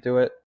military can't do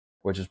it,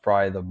 which is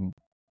probably the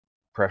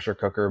pressure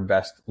cooker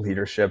best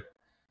leadership,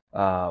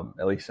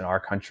 at least in our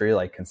country,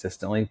 like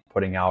consistently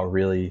putting out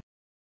really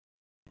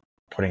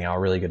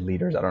good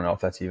leaders. I don't know if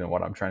that's even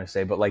what I'm trying to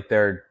say, but like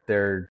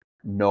they're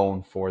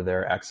known for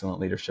their excellent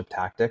leadership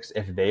tactics.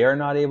 If they are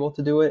not able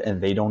to do it and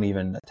they don't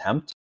even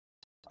attempt,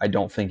 I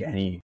don't think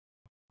any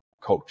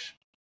coach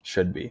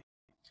should be.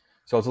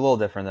 So it's a little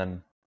different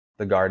than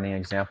the gardening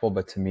example,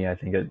 but to me, I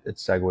think it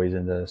segues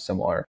into a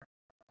similar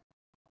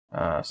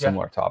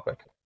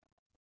topic.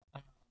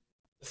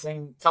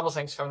 Couple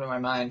things come to my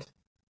mind.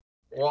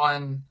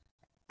 One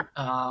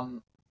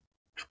of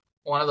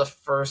the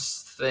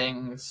first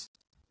things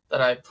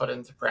that I put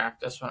into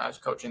practice when I was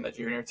coaching the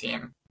junior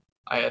team,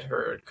 I had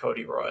heard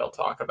Cody Royal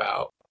talk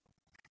about.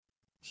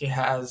 He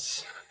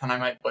has, and I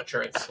might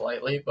butcher it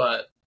slightly,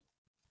 but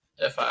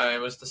if I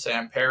was to say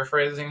I'm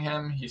paraphrasing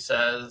him, he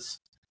says,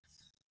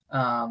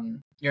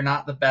 you're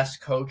not the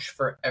best coach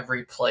for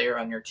every player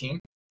on your team.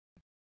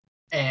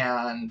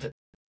 And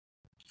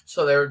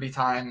so there would be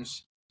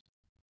times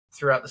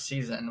throughout the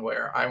season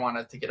where I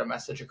wanted to get a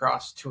message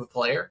across to a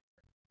player,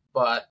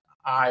 but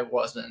I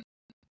wasn't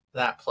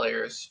that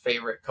player's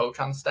favorite coach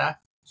on staff.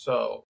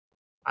 So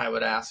I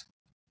would ask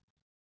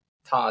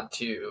Todd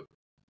to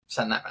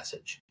send that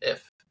message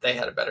if they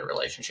had a better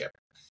relationship.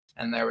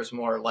 And there was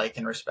more like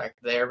and respect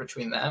there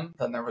between them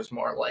than there was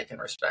more like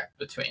and respect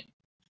between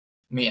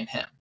me and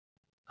him.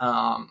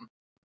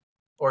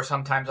 Or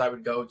sometimes I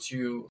would go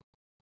to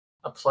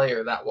a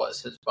player that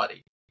was his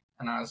buddy,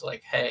 and I was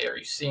like, hey, are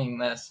you seeing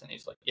this? And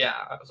he's like, yeah.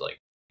 I was like,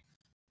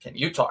 can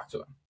you talk to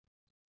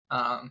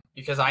him?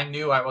 Because I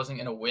knew I wasn't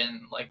going to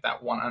win like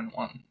that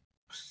one-on-one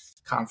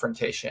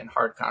confrontation,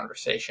 hard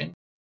conversation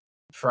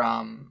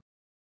from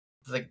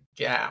the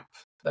gap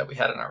that we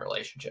had in our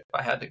relationship.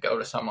 I had to go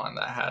to someone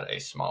that had a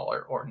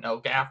smaller or no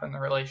gap in the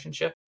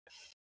relationship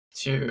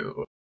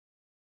to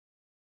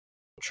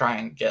try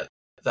and get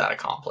that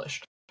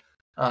accomplished.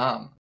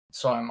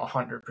 So I'm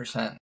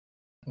 100%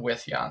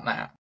 with you on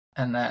that.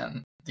 And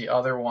then the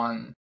other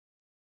one,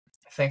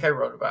 I think I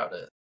wrote about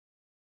it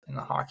in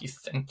the Hockey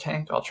Think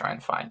Tank. I'll try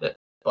and find it.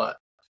 But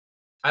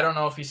I don't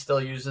know if he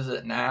still uses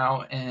it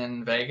now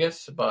in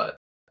Vegas, but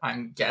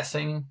I'm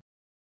guessing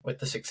with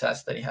the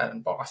success that he had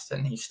in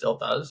Boston, he still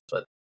does.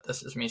 But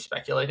this is me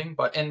speculating.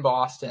 But in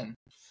Boston,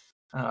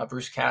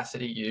 Bruce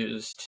Cassidy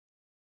used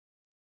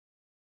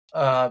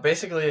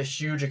basically a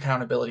huge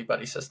accountability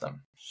buddy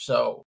system.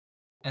 So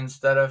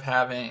instead of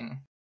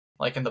having,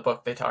 like in the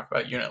book, they talk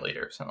about unit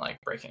leaders and like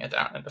breaking it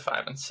down into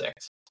 5 and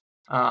 6.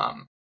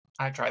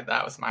 I tried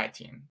that with my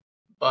team.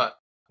 But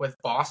with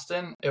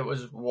Boston, it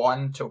was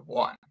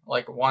 1-to-1.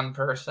 Like, one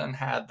person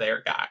had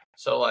their guy.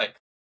 So, like,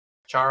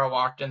 Chara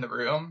walked in the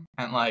room,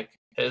 and, like,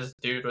 his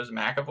dude was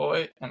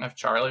McAvoy, and if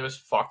Charlie was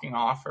fucking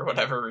off for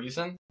whatever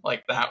reason,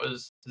 like, that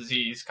was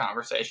Z's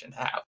conversation to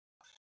have.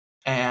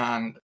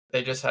 And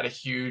they just had a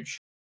huge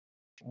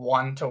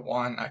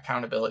 1-to-1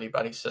 accountability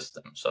buddy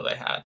system. So they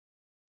had,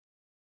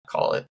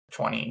 call it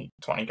 20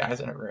 guys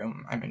in a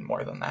room. I mean,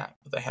 more than that.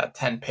 But they had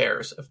 10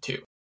 pairs of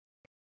 2.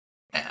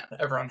 And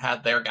everyone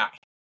had their guy.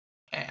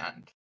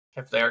 And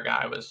if their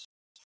guy was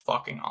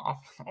fucking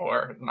off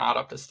or not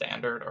up to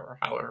standard, or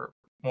however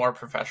more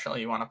professional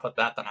you want to put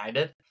that than I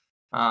did,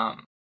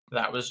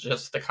 that was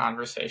just the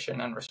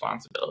conversation and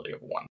responsibility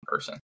of one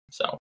person.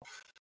 So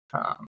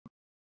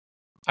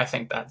I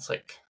think that's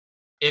like,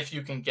 if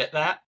you can get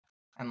that,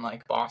 and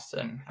like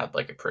Boston had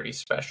like a pretty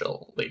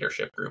special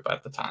leadership group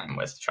at the time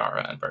with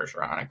Chara and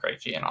Bergeron and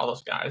Krejci and all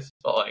those guys.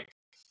 But like,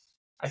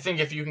 I think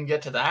if you can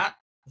get to that,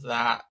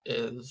 that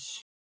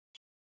is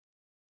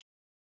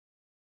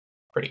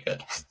pretty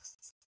good.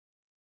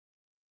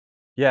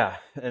 Yeah,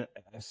 and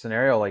a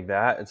scenario like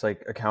that, it's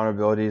like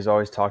accountability is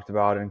always talked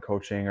about in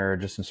coaching or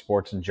just in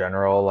sports in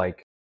general.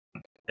 Like,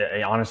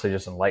 honestly,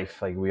 just in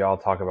life, like we all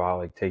talk about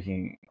like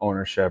taking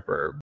ownership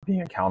or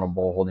being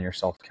accountable, holding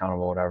yourself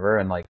accountable, whatever.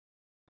 And like,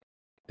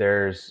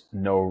 there's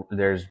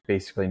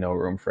basically no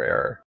room for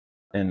error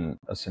in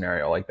a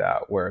scenario like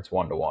that where it's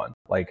 1-to-1.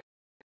 Like,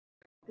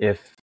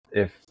 if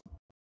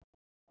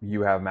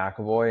you have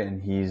McAvoy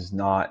and he's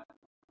not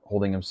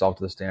holding himself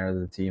to the standard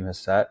that the team has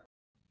set,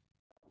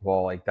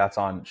 well, like it's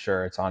on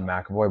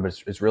McAvoy, but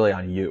it's really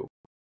on you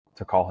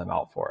to call him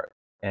out for it.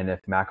 And if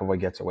McAvoy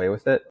gets away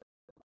with it,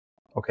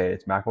 okay,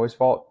 it's McAvoy's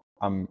fault.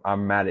 I'm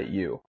mad at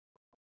you,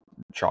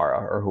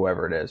 Chara, or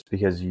whoever it is,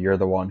 because you're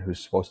the one who's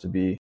supposed to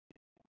be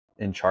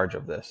in charge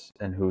of this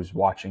and who's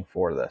watching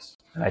for this.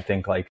 And I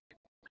think like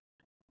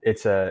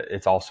it's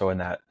also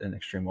in an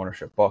extreme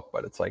ownership book,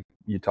 but it's like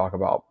you talk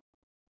about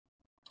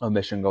a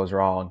mission goes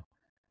wrong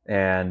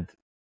and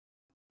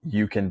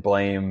you can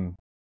blame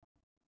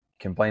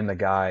the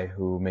guy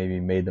who maybe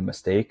made the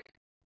mistake,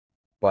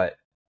 but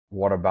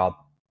what about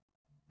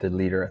the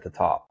leader at the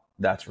top?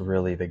 That's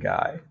really the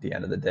guy at the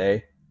end of the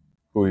day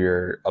who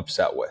you're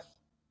upset with.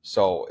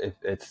 So if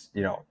it's,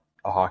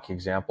 a hockey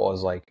example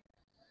is like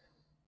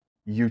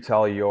you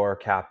tell your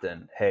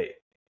captain, hey,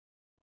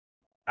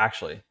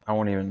 actually, I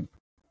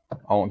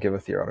won't give a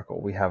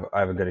theoretical. I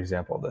have a good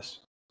example of this.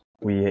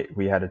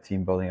 We had a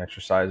team building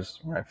exercise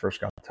when I first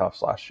got the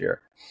Tufts last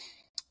year,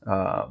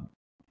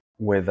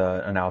 with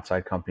an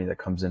outside company that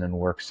comes in and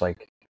works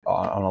like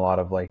on a lot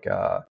of like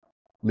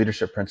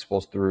leadership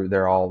principles through.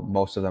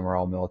 Most of them are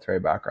all military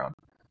background,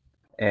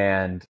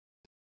 and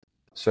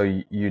so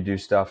you do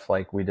stuff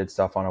like we did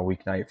stuff on a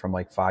weeknight from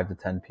like 5 to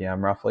 10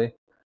 p.m. roughly,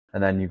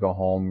 and then you go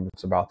home.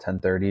 It's about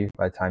 10:30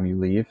 by the time you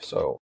leave.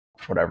 So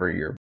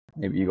whatever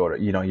maybe you go to,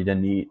 you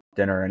didn't eat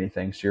dinner or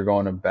anything, so you're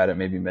going to bed at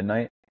maybe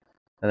midnight,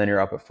 and then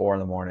you're up at 4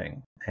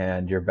 a.m.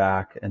 and you're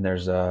back, and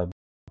there's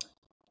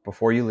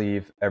before you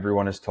leave,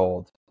 everyone is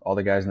told, all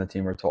the guys in the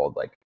team are told,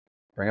 like,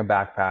 bring a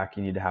backpack.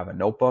 You need to have a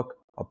notebook,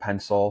 a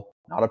pencil,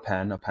 not a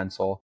pen, a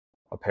pencil,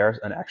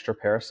 an extra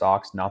pair of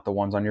socks, not the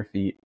ones on your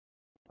feet,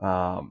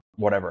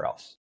 whatever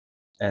else.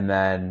 And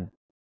then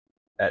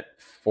at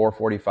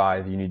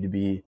 4:45, you need to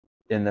be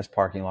in this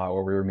parking lot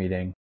where we were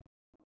meeting,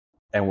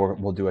 and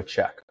we'll do a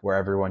check where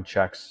everyone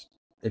checks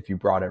if you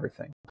brought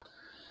everything.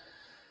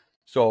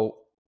 So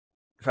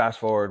fast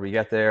forward, we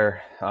get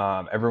there,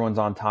 everyone's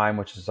on time,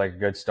 which is like a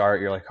good start.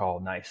 You're like, oh,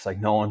 nice. Like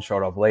no one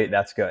showed up late.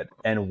 That's good.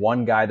 And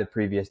one guy the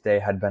previous day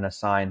had been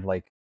assigned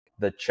like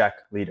the check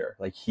leader.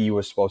 Like he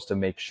was supposed to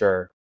make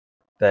sure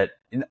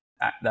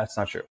that's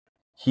not true.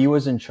 He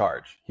was in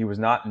charge. He was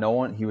not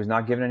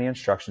given any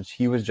instructions.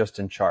 He was just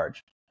in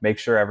charge. Make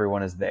sure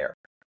everyone is there.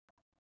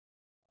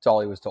 That's all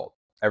he was told.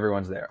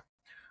 Everyone's there.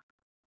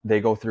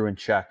 They go through and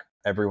check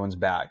everyone's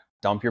bag.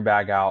 Dump your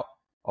bag out.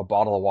 A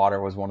bottle of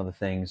water was one of the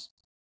things.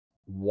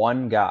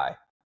 One guy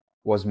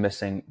was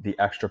missing the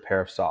extra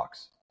pair of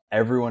socks.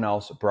 Everyone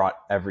else brought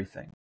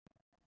everything.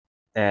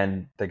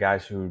 And the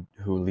guys who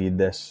lead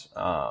this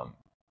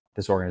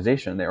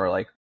organization, they were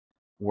like,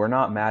 we're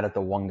not mad at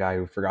the one guy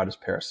who forgot his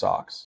pair of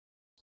socks.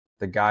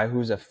 The guy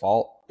who's at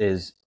fault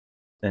is,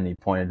 and he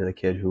pointed to the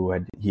kid who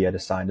he had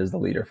assigned as the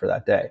leader for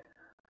that day.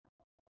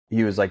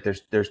 He was like,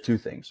 there's two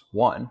things.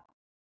 One,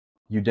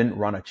 you didn't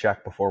run a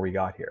check before we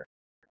got here.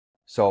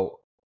 So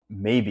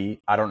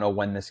maybe, I don't know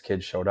when this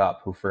kid showed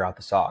up who forgot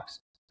the socks,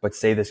 but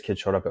say this kid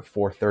showed up at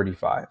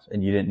 4:35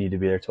 and you didn't need to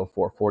be there till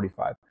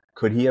 4:45.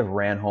 Could he have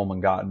ran home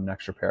and gotten an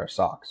extra pair of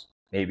socks?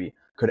 Maybe.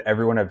 Could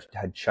everyone have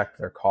had checked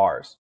their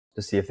cars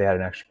to see if they had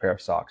an extra pair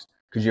of socks?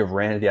 Could you have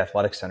ran to the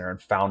athletic center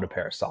and found a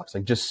pair of socks?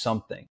 Like just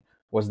something.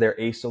 Was there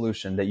a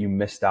solution that you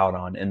missed out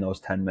on in those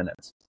 10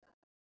 minutes?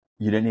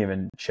 You didn't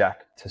even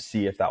check to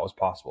see if that was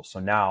possible. So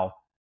now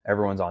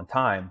everyone's on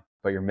time,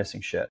 but you're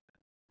missing shit.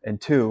 And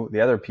two,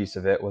 the other piece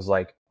of it was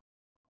like,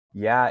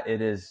 yeah,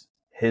 it is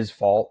his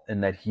fault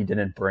in that he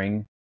didn't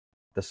bring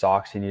the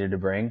socks he needed to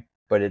bring,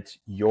 but it's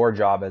your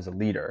job as a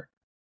leader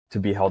to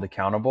be held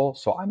accountable.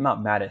 So I'm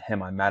not mad at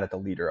him. I'm mad at the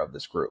leader of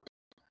this group.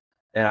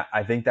 And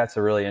I think that's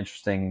a really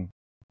interesting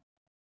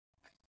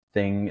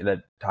thing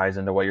that ties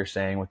into what you're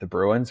saying with the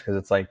Bruins, because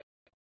it's like,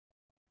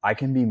 I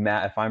can be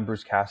mad if I'm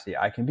Bruce Cassidy.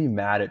 I can be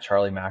mad at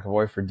Charlie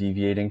McAvoy for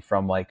deviating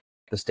from like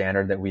the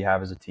standard that we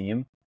have as a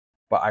team,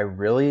 but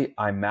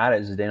I'm mad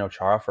at Zdeno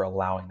Chara for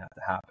allowing that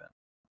to happen.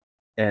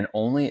 And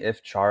only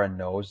if Chara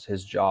knows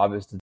his job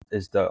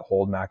is to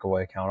hold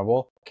McAvoy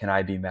accountable can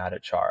I be mad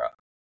at Chara.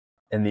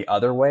 And the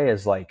other way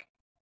is like,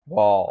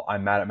 well,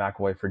 I'm mad at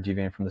McAvoy for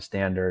deviating from the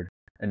standard,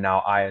 and now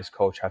I as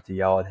coach have to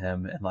yell at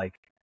him, and like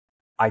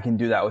I can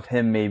do that with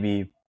him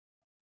maybe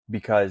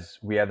because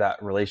we have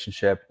that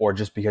relationship or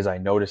just because I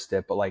noticed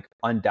it. But like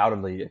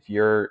undoubtedly, if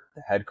you're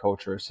the head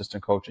coach or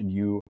assistant coach and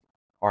you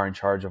are in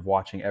charge of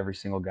watching every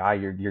single guy,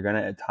 you're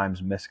gonna at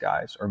times miss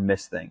guys or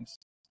miss things.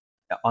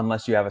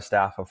 Unless you have a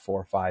staff of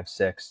 4, 5,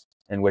 6,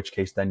 in which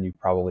case then you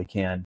probably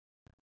can,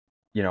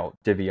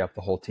 divvy up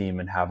the whole team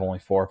and have only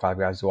 4 or 5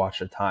 guys to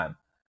watch at a time.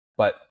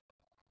 But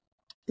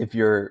if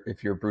you're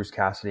Bruce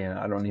Cassidy, and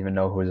I don't even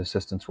know who his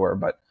assistants were,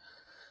 but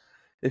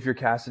if you're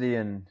Cassidy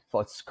and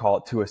let's call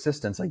it 2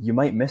 assistants, like you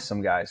might miss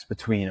some guys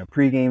between a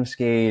pregame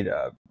skate,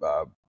 a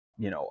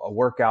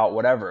workout,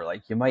 whatever.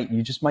 Like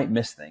you just might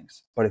miss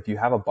things. But if you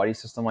have a buddy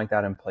system like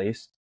that in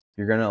place,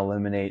 you're going to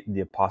eliminate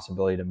the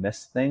possibility to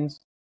miss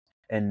things.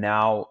 And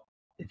now,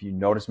 if you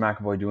notice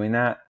McAvoy doing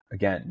that,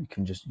 again,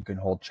 you can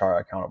hold Chara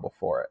accountable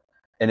for it.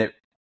 And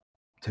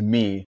to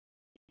me,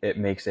 it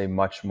makes a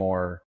much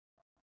more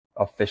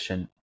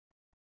efficient.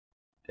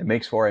 It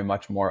makes for a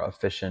much more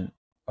efficient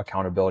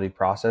accountability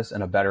process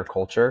and a better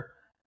culture,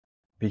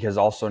 because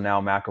also now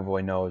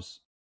McAvoy knows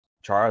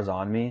Chara's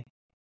on me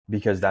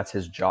because that's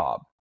his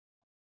job.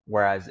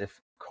 Whereas if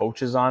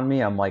coach is on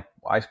me, I'm like,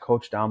 why is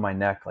coach down my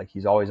neck? Like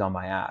he's always on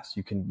my ass.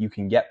 You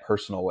can get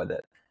personal with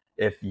it.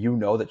 If you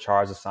know that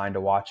Chara's assigned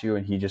to watch you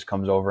and he just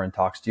comes over and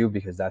talks to you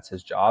because that's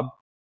his job,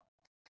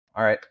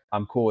 all right,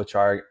 I'm cool with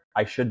Chara.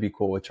 I should be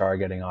cool with Chara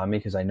getting on me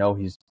because I know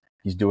he's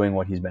doing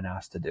what he's been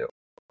asked to do.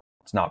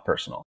 It's not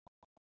personal.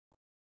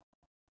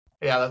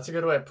 Yeah, that's a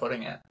good way of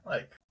putting it.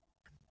 Like,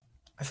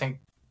 I think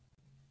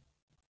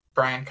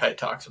Brian Kite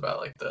talks about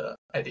like the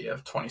idea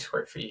of 20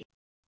 square feet,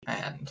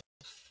 and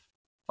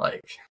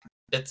like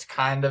it's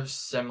kind of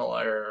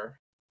similar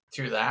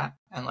to that.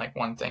 And like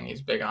one thing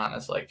he's big on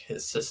is like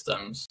his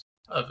systems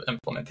of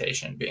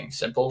implementation being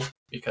simple,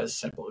 because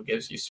simple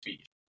gives you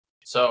speed.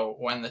 So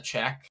when the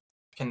check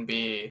can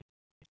be,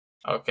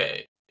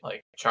 okay,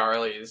 like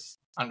Charlie's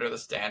under the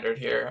standard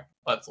here,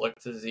 let's look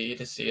to Z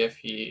to see if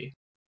he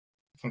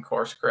can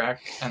course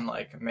correct and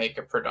like make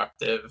a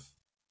productive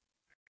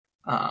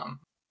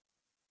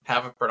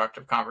have a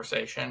productive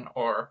conversation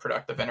or a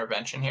productive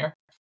intervention here.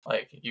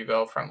 Like you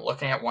go from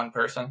looking at one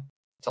person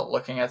to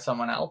looking at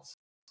someone else,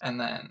 and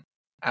then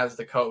as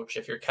the coach,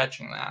 if you're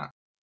catching that,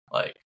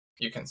 like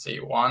you can see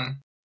 1,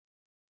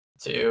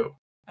 2,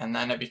 and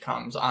then it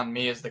becomes on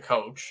me as the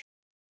coach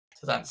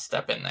to then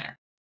step in there.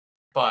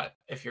 But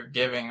if you're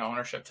giving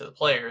ownership to the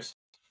players,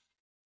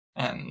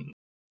 and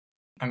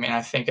I mean,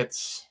 I think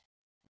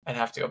I'd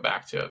have to go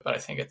back to it, but I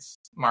think it's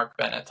Mark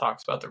Bennett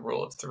talks about the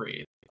rule of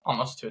 3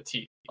 almost to a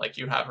T. Like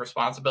you have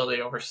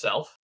responsibility over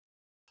self,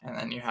 and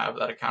then you have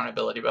that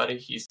accountability buddy.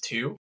 He's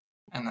 2,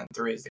 and then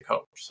 3 is the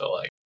coach. So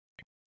like,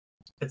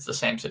 it's the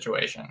same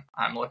situation.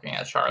 I'm looking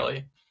at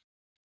Charlie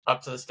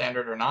up to the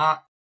standard or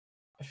not.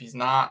 If he's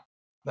not,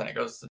 then it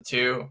goes to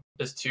 2.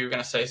 Is 2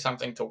 going to say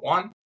something to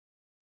 1?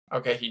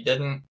 Okay, he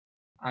didn't.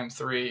 I'm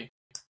 3.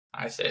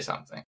 I say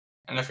something.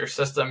 And if your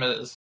system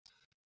is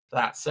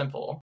that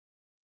simple,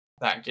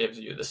 that gives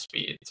you the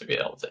speed to be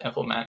able to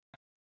implement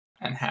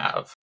and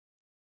have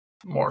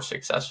more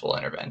successful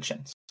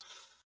interventions.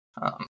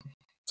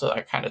 So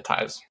that kind of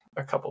ties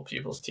a couple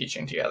people's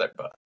teaching together.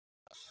 But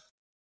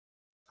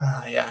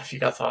yeah, if you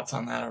got thoughts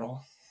on that at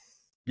all.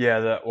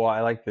 Yeah,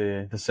 I like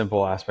the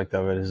simple aspect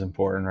of it is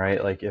important,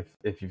 right? Like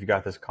if you've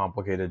got this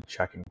complicated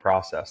checking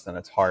process, then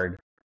it's hard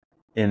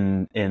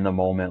in the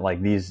moment.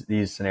 Like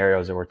these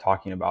scenarios that we're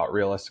talking about,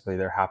 realistically,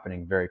 they're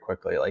happening very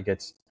quickly. Like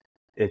it's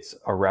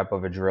a rep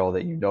of a drill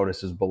that you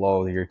notice is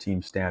below your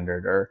team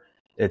standard, or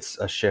it's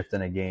a shift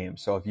in a game.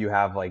 So if you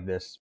have like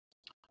this,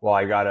 well,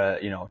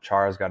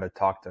 Chara's got to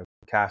talk to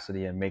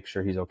Cassidy and make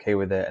sure he's okay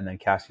with it, and then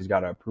Cassidy's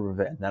got to approve of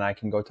it, and then I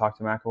can go talk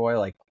to McAvoy.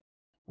 Like,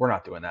 we're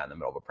not doing that in the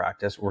middle of a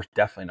practice. We're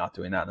definitely not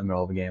doing that in the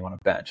middle of a game on a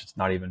bench. It's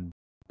not even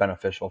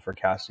beneficial for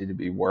Cassidy to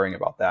be worrying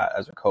about that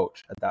as a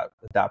coach at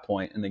that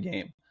point in the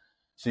game.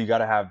 So you got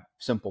to have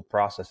simple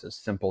processes,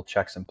 simple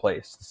checks in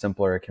place. The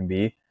simpler it can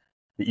be,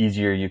 the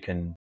easier you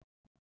can,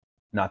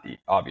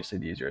 obviously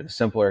the easier, the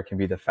simpler it can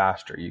be, the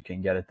faster you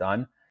can get it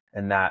done.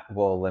 And that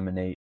will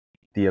eliminate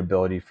the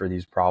ability for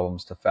these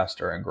problems to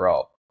fester and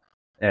grow.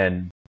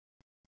 And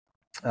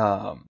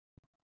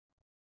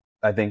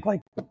I think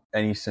like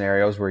any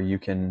scenarios where you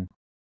can,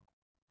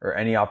 or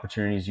any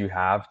opportunities you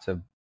have to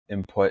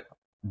input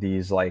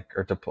these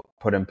or to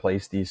put in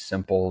place these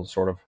simple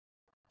sort of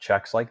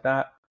checks like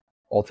that,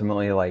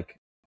 ultimately like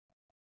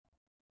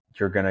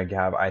you're going to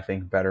have, I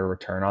think, better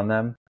return on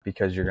them,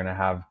 because you're going to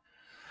have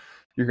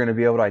you're going to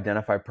be able to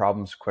identify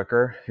problems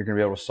quicker. You're going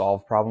to be able to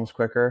solve problems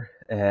quicker.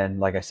 And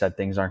like I said,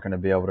 things aren't going to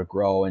be able to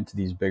grow into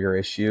these bigger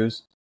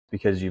issues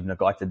because you've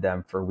neglected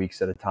them for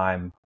weeks at a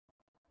time.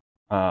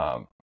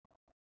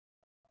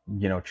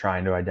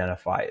 Trying to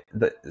identify it.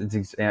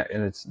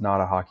 And it's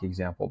not a hockey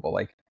example, but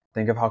like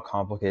think of how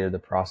complicated the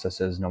process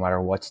is, no matter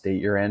what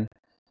state you're in,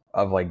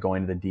 of like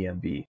going to the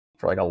DMV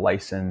for like a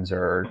license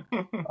or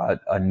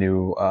a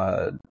new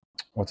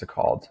what's it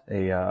called,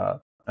 a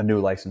new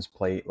license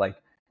plate. Like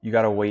you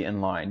got to wait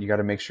in line. You got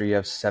to make sure you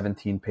have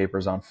 17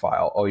 papers on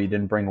file. Oh, you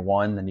didn't bring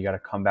one, then you got to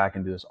come back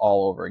and do this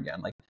all over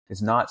again. Like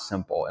it's not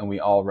simple, and we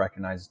all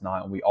recognize it's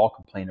not, and we all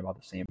complain about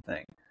the same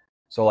thing.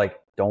 So like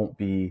don't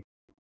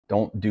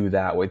do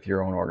that with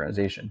your own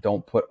organization.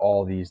 Don't put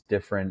all these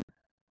different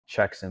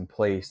checks in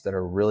place that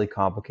are really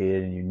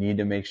complicated, and you need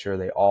to make sure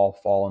they all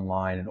fall in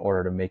line in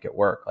order to make it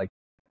work. Like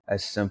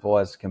as simple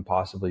as it can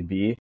possibly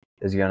be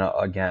is going to,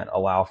 again,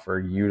 allow for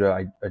you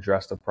to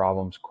address the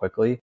problems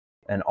quickly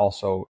and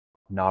also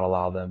not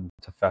allow them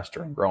to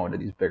fester and grow into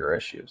these bigger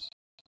issues.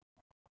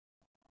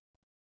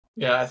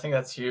 Yeah, I think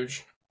that's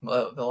huge.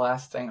 The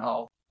last thing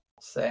I'll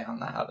say on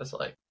that is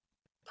like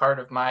part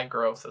of my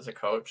growth as a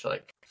coach,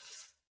 like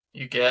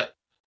you get,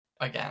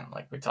 again,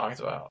 like we talked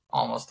about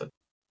almost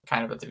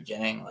kind of at the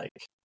beginning,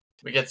 like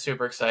we get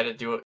super excited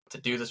to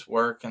do this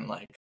work, and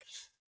like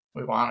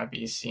we want to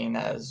be seen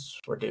as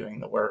we're doing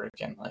the work,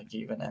 and like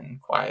even in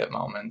quiet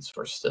moments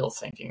we're still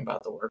thinking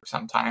about the work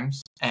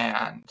sometimes.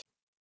 And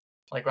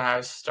like when I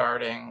was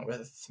starting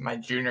with my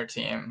junior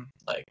team,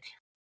 like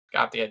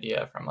got the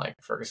idea from like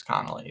Fergus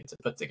Connolly to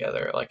put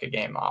together like a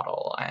game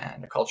model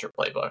and a culture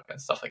playbook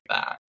and stuff like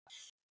that.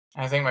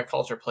 And I think my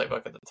culture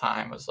playbook at the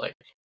time was like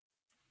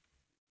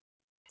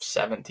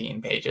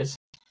 17 pages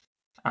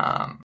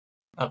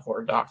of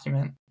Word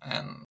document,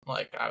 and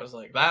like I was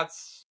like,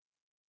 that's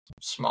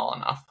small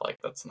enough. Like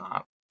it's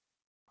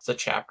a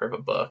chapter of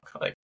a book.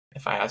 Like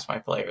if I ask my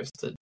players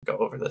to go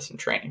over this in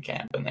training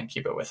camp and then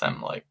keep it with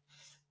them, like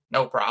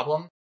no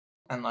problem.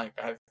 And like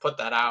I've put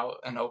that out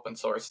and open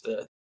sourced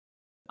it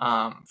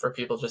for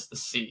people just to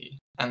see.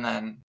 And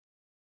then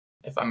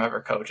if I'm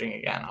ever coaching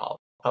again, I'll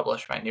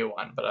publish my new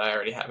one, but I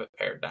already have it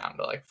pared down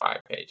to like 5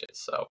 pages.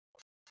 So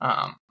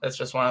it's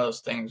just one of those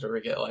things where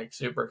we get like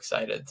super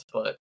excited to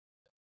put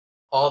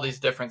all these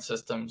different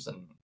systems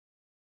and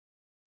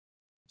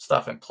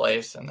stuff in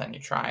place, and then you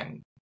try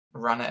and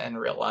run it in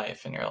real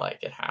life, and you're like,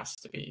 it has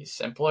to be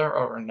simpler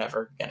or we're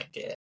never going to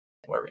get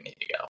where we need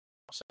to go.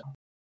 So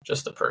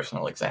just a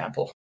personal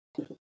example.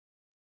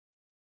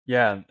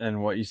 Yeah,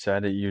 and what you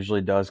said, it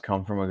usually does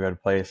come from a good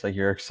place. Like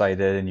you're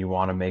excited and you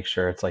want to make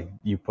sure it's like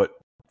you put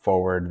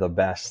forward the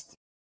best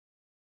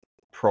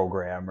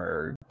program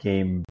or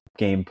game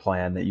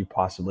plan that you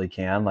possibly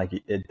can.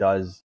 Like it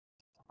does,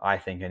 I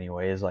think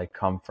anyways, like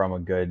come from a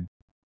good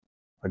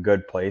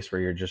place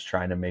where you're just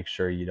trying to make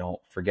sure you don't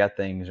forget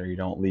things or you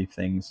don't leave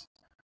things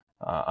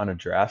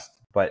unaddressed.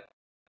 But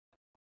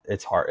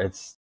it's hard.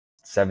 It's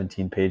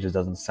 17 pages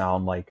doesn't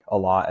sound like a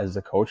lot as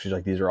a coach. He's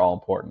like, these are all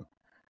important.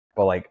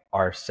 But like,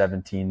 are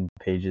 17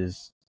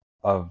 pages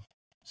of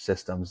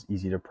systems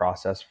easy to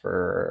process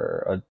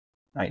for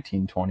a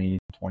 19, 20,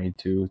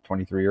 22,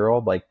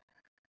 23-year-old? Like,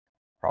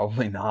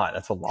 probably not.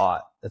 That's a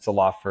lot. It's a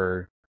lot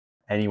for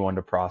anyone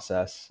to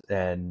process.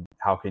 And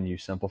how can you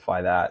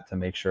simplify that to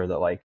make sure that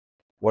like,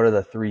 what are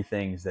the 3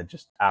 things that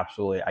just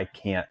absolutely I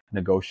can't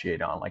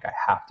negotiate on? Like I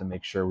have to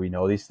make sure we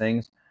know these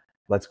things.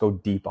 Let's go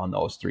deep on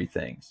those 3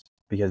 things,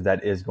 because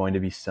that is going to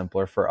be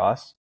simpler for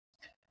us.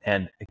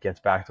 And it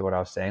gets back to what I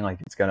was saying, like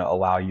it's going to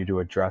allow you to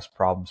address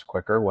problems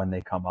quicker when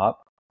they come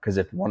up. Because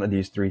if one of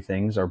these 3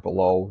 things are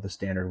below the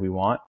standard we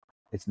want,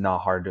 it's not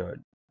hard to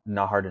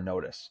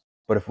notice.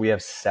 But if we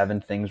have 7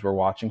 things we're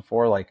watching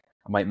for, like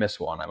I might miss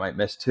one, I might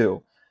miss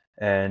 2.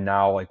 And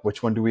now like,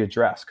 which one do we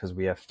address? Because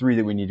we have 3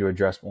 that we need to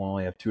address, but we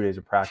only have 2 days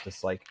of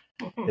practice. Like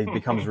it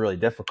becomes really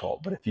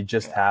difficult. But if you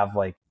just have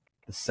like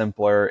the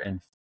simpler,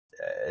 and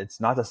it's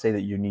not to say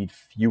that you need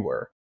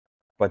fewer,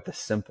 but the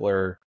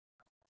simpler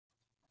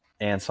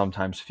and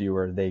sometimes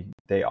fewer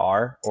they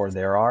are, or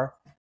there are,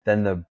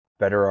 then the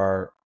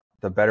better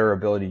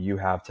ability you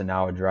have to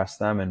now address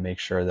them and make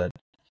sure that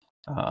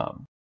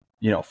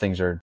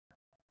things are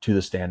to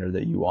the standard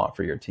that you want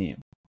for your team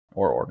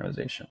or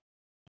organization.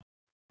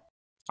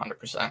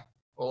 100%.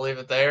 We'll leave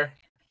it there.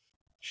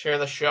 Share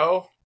the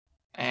show,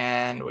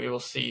 and we will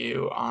see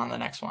you on the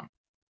next one.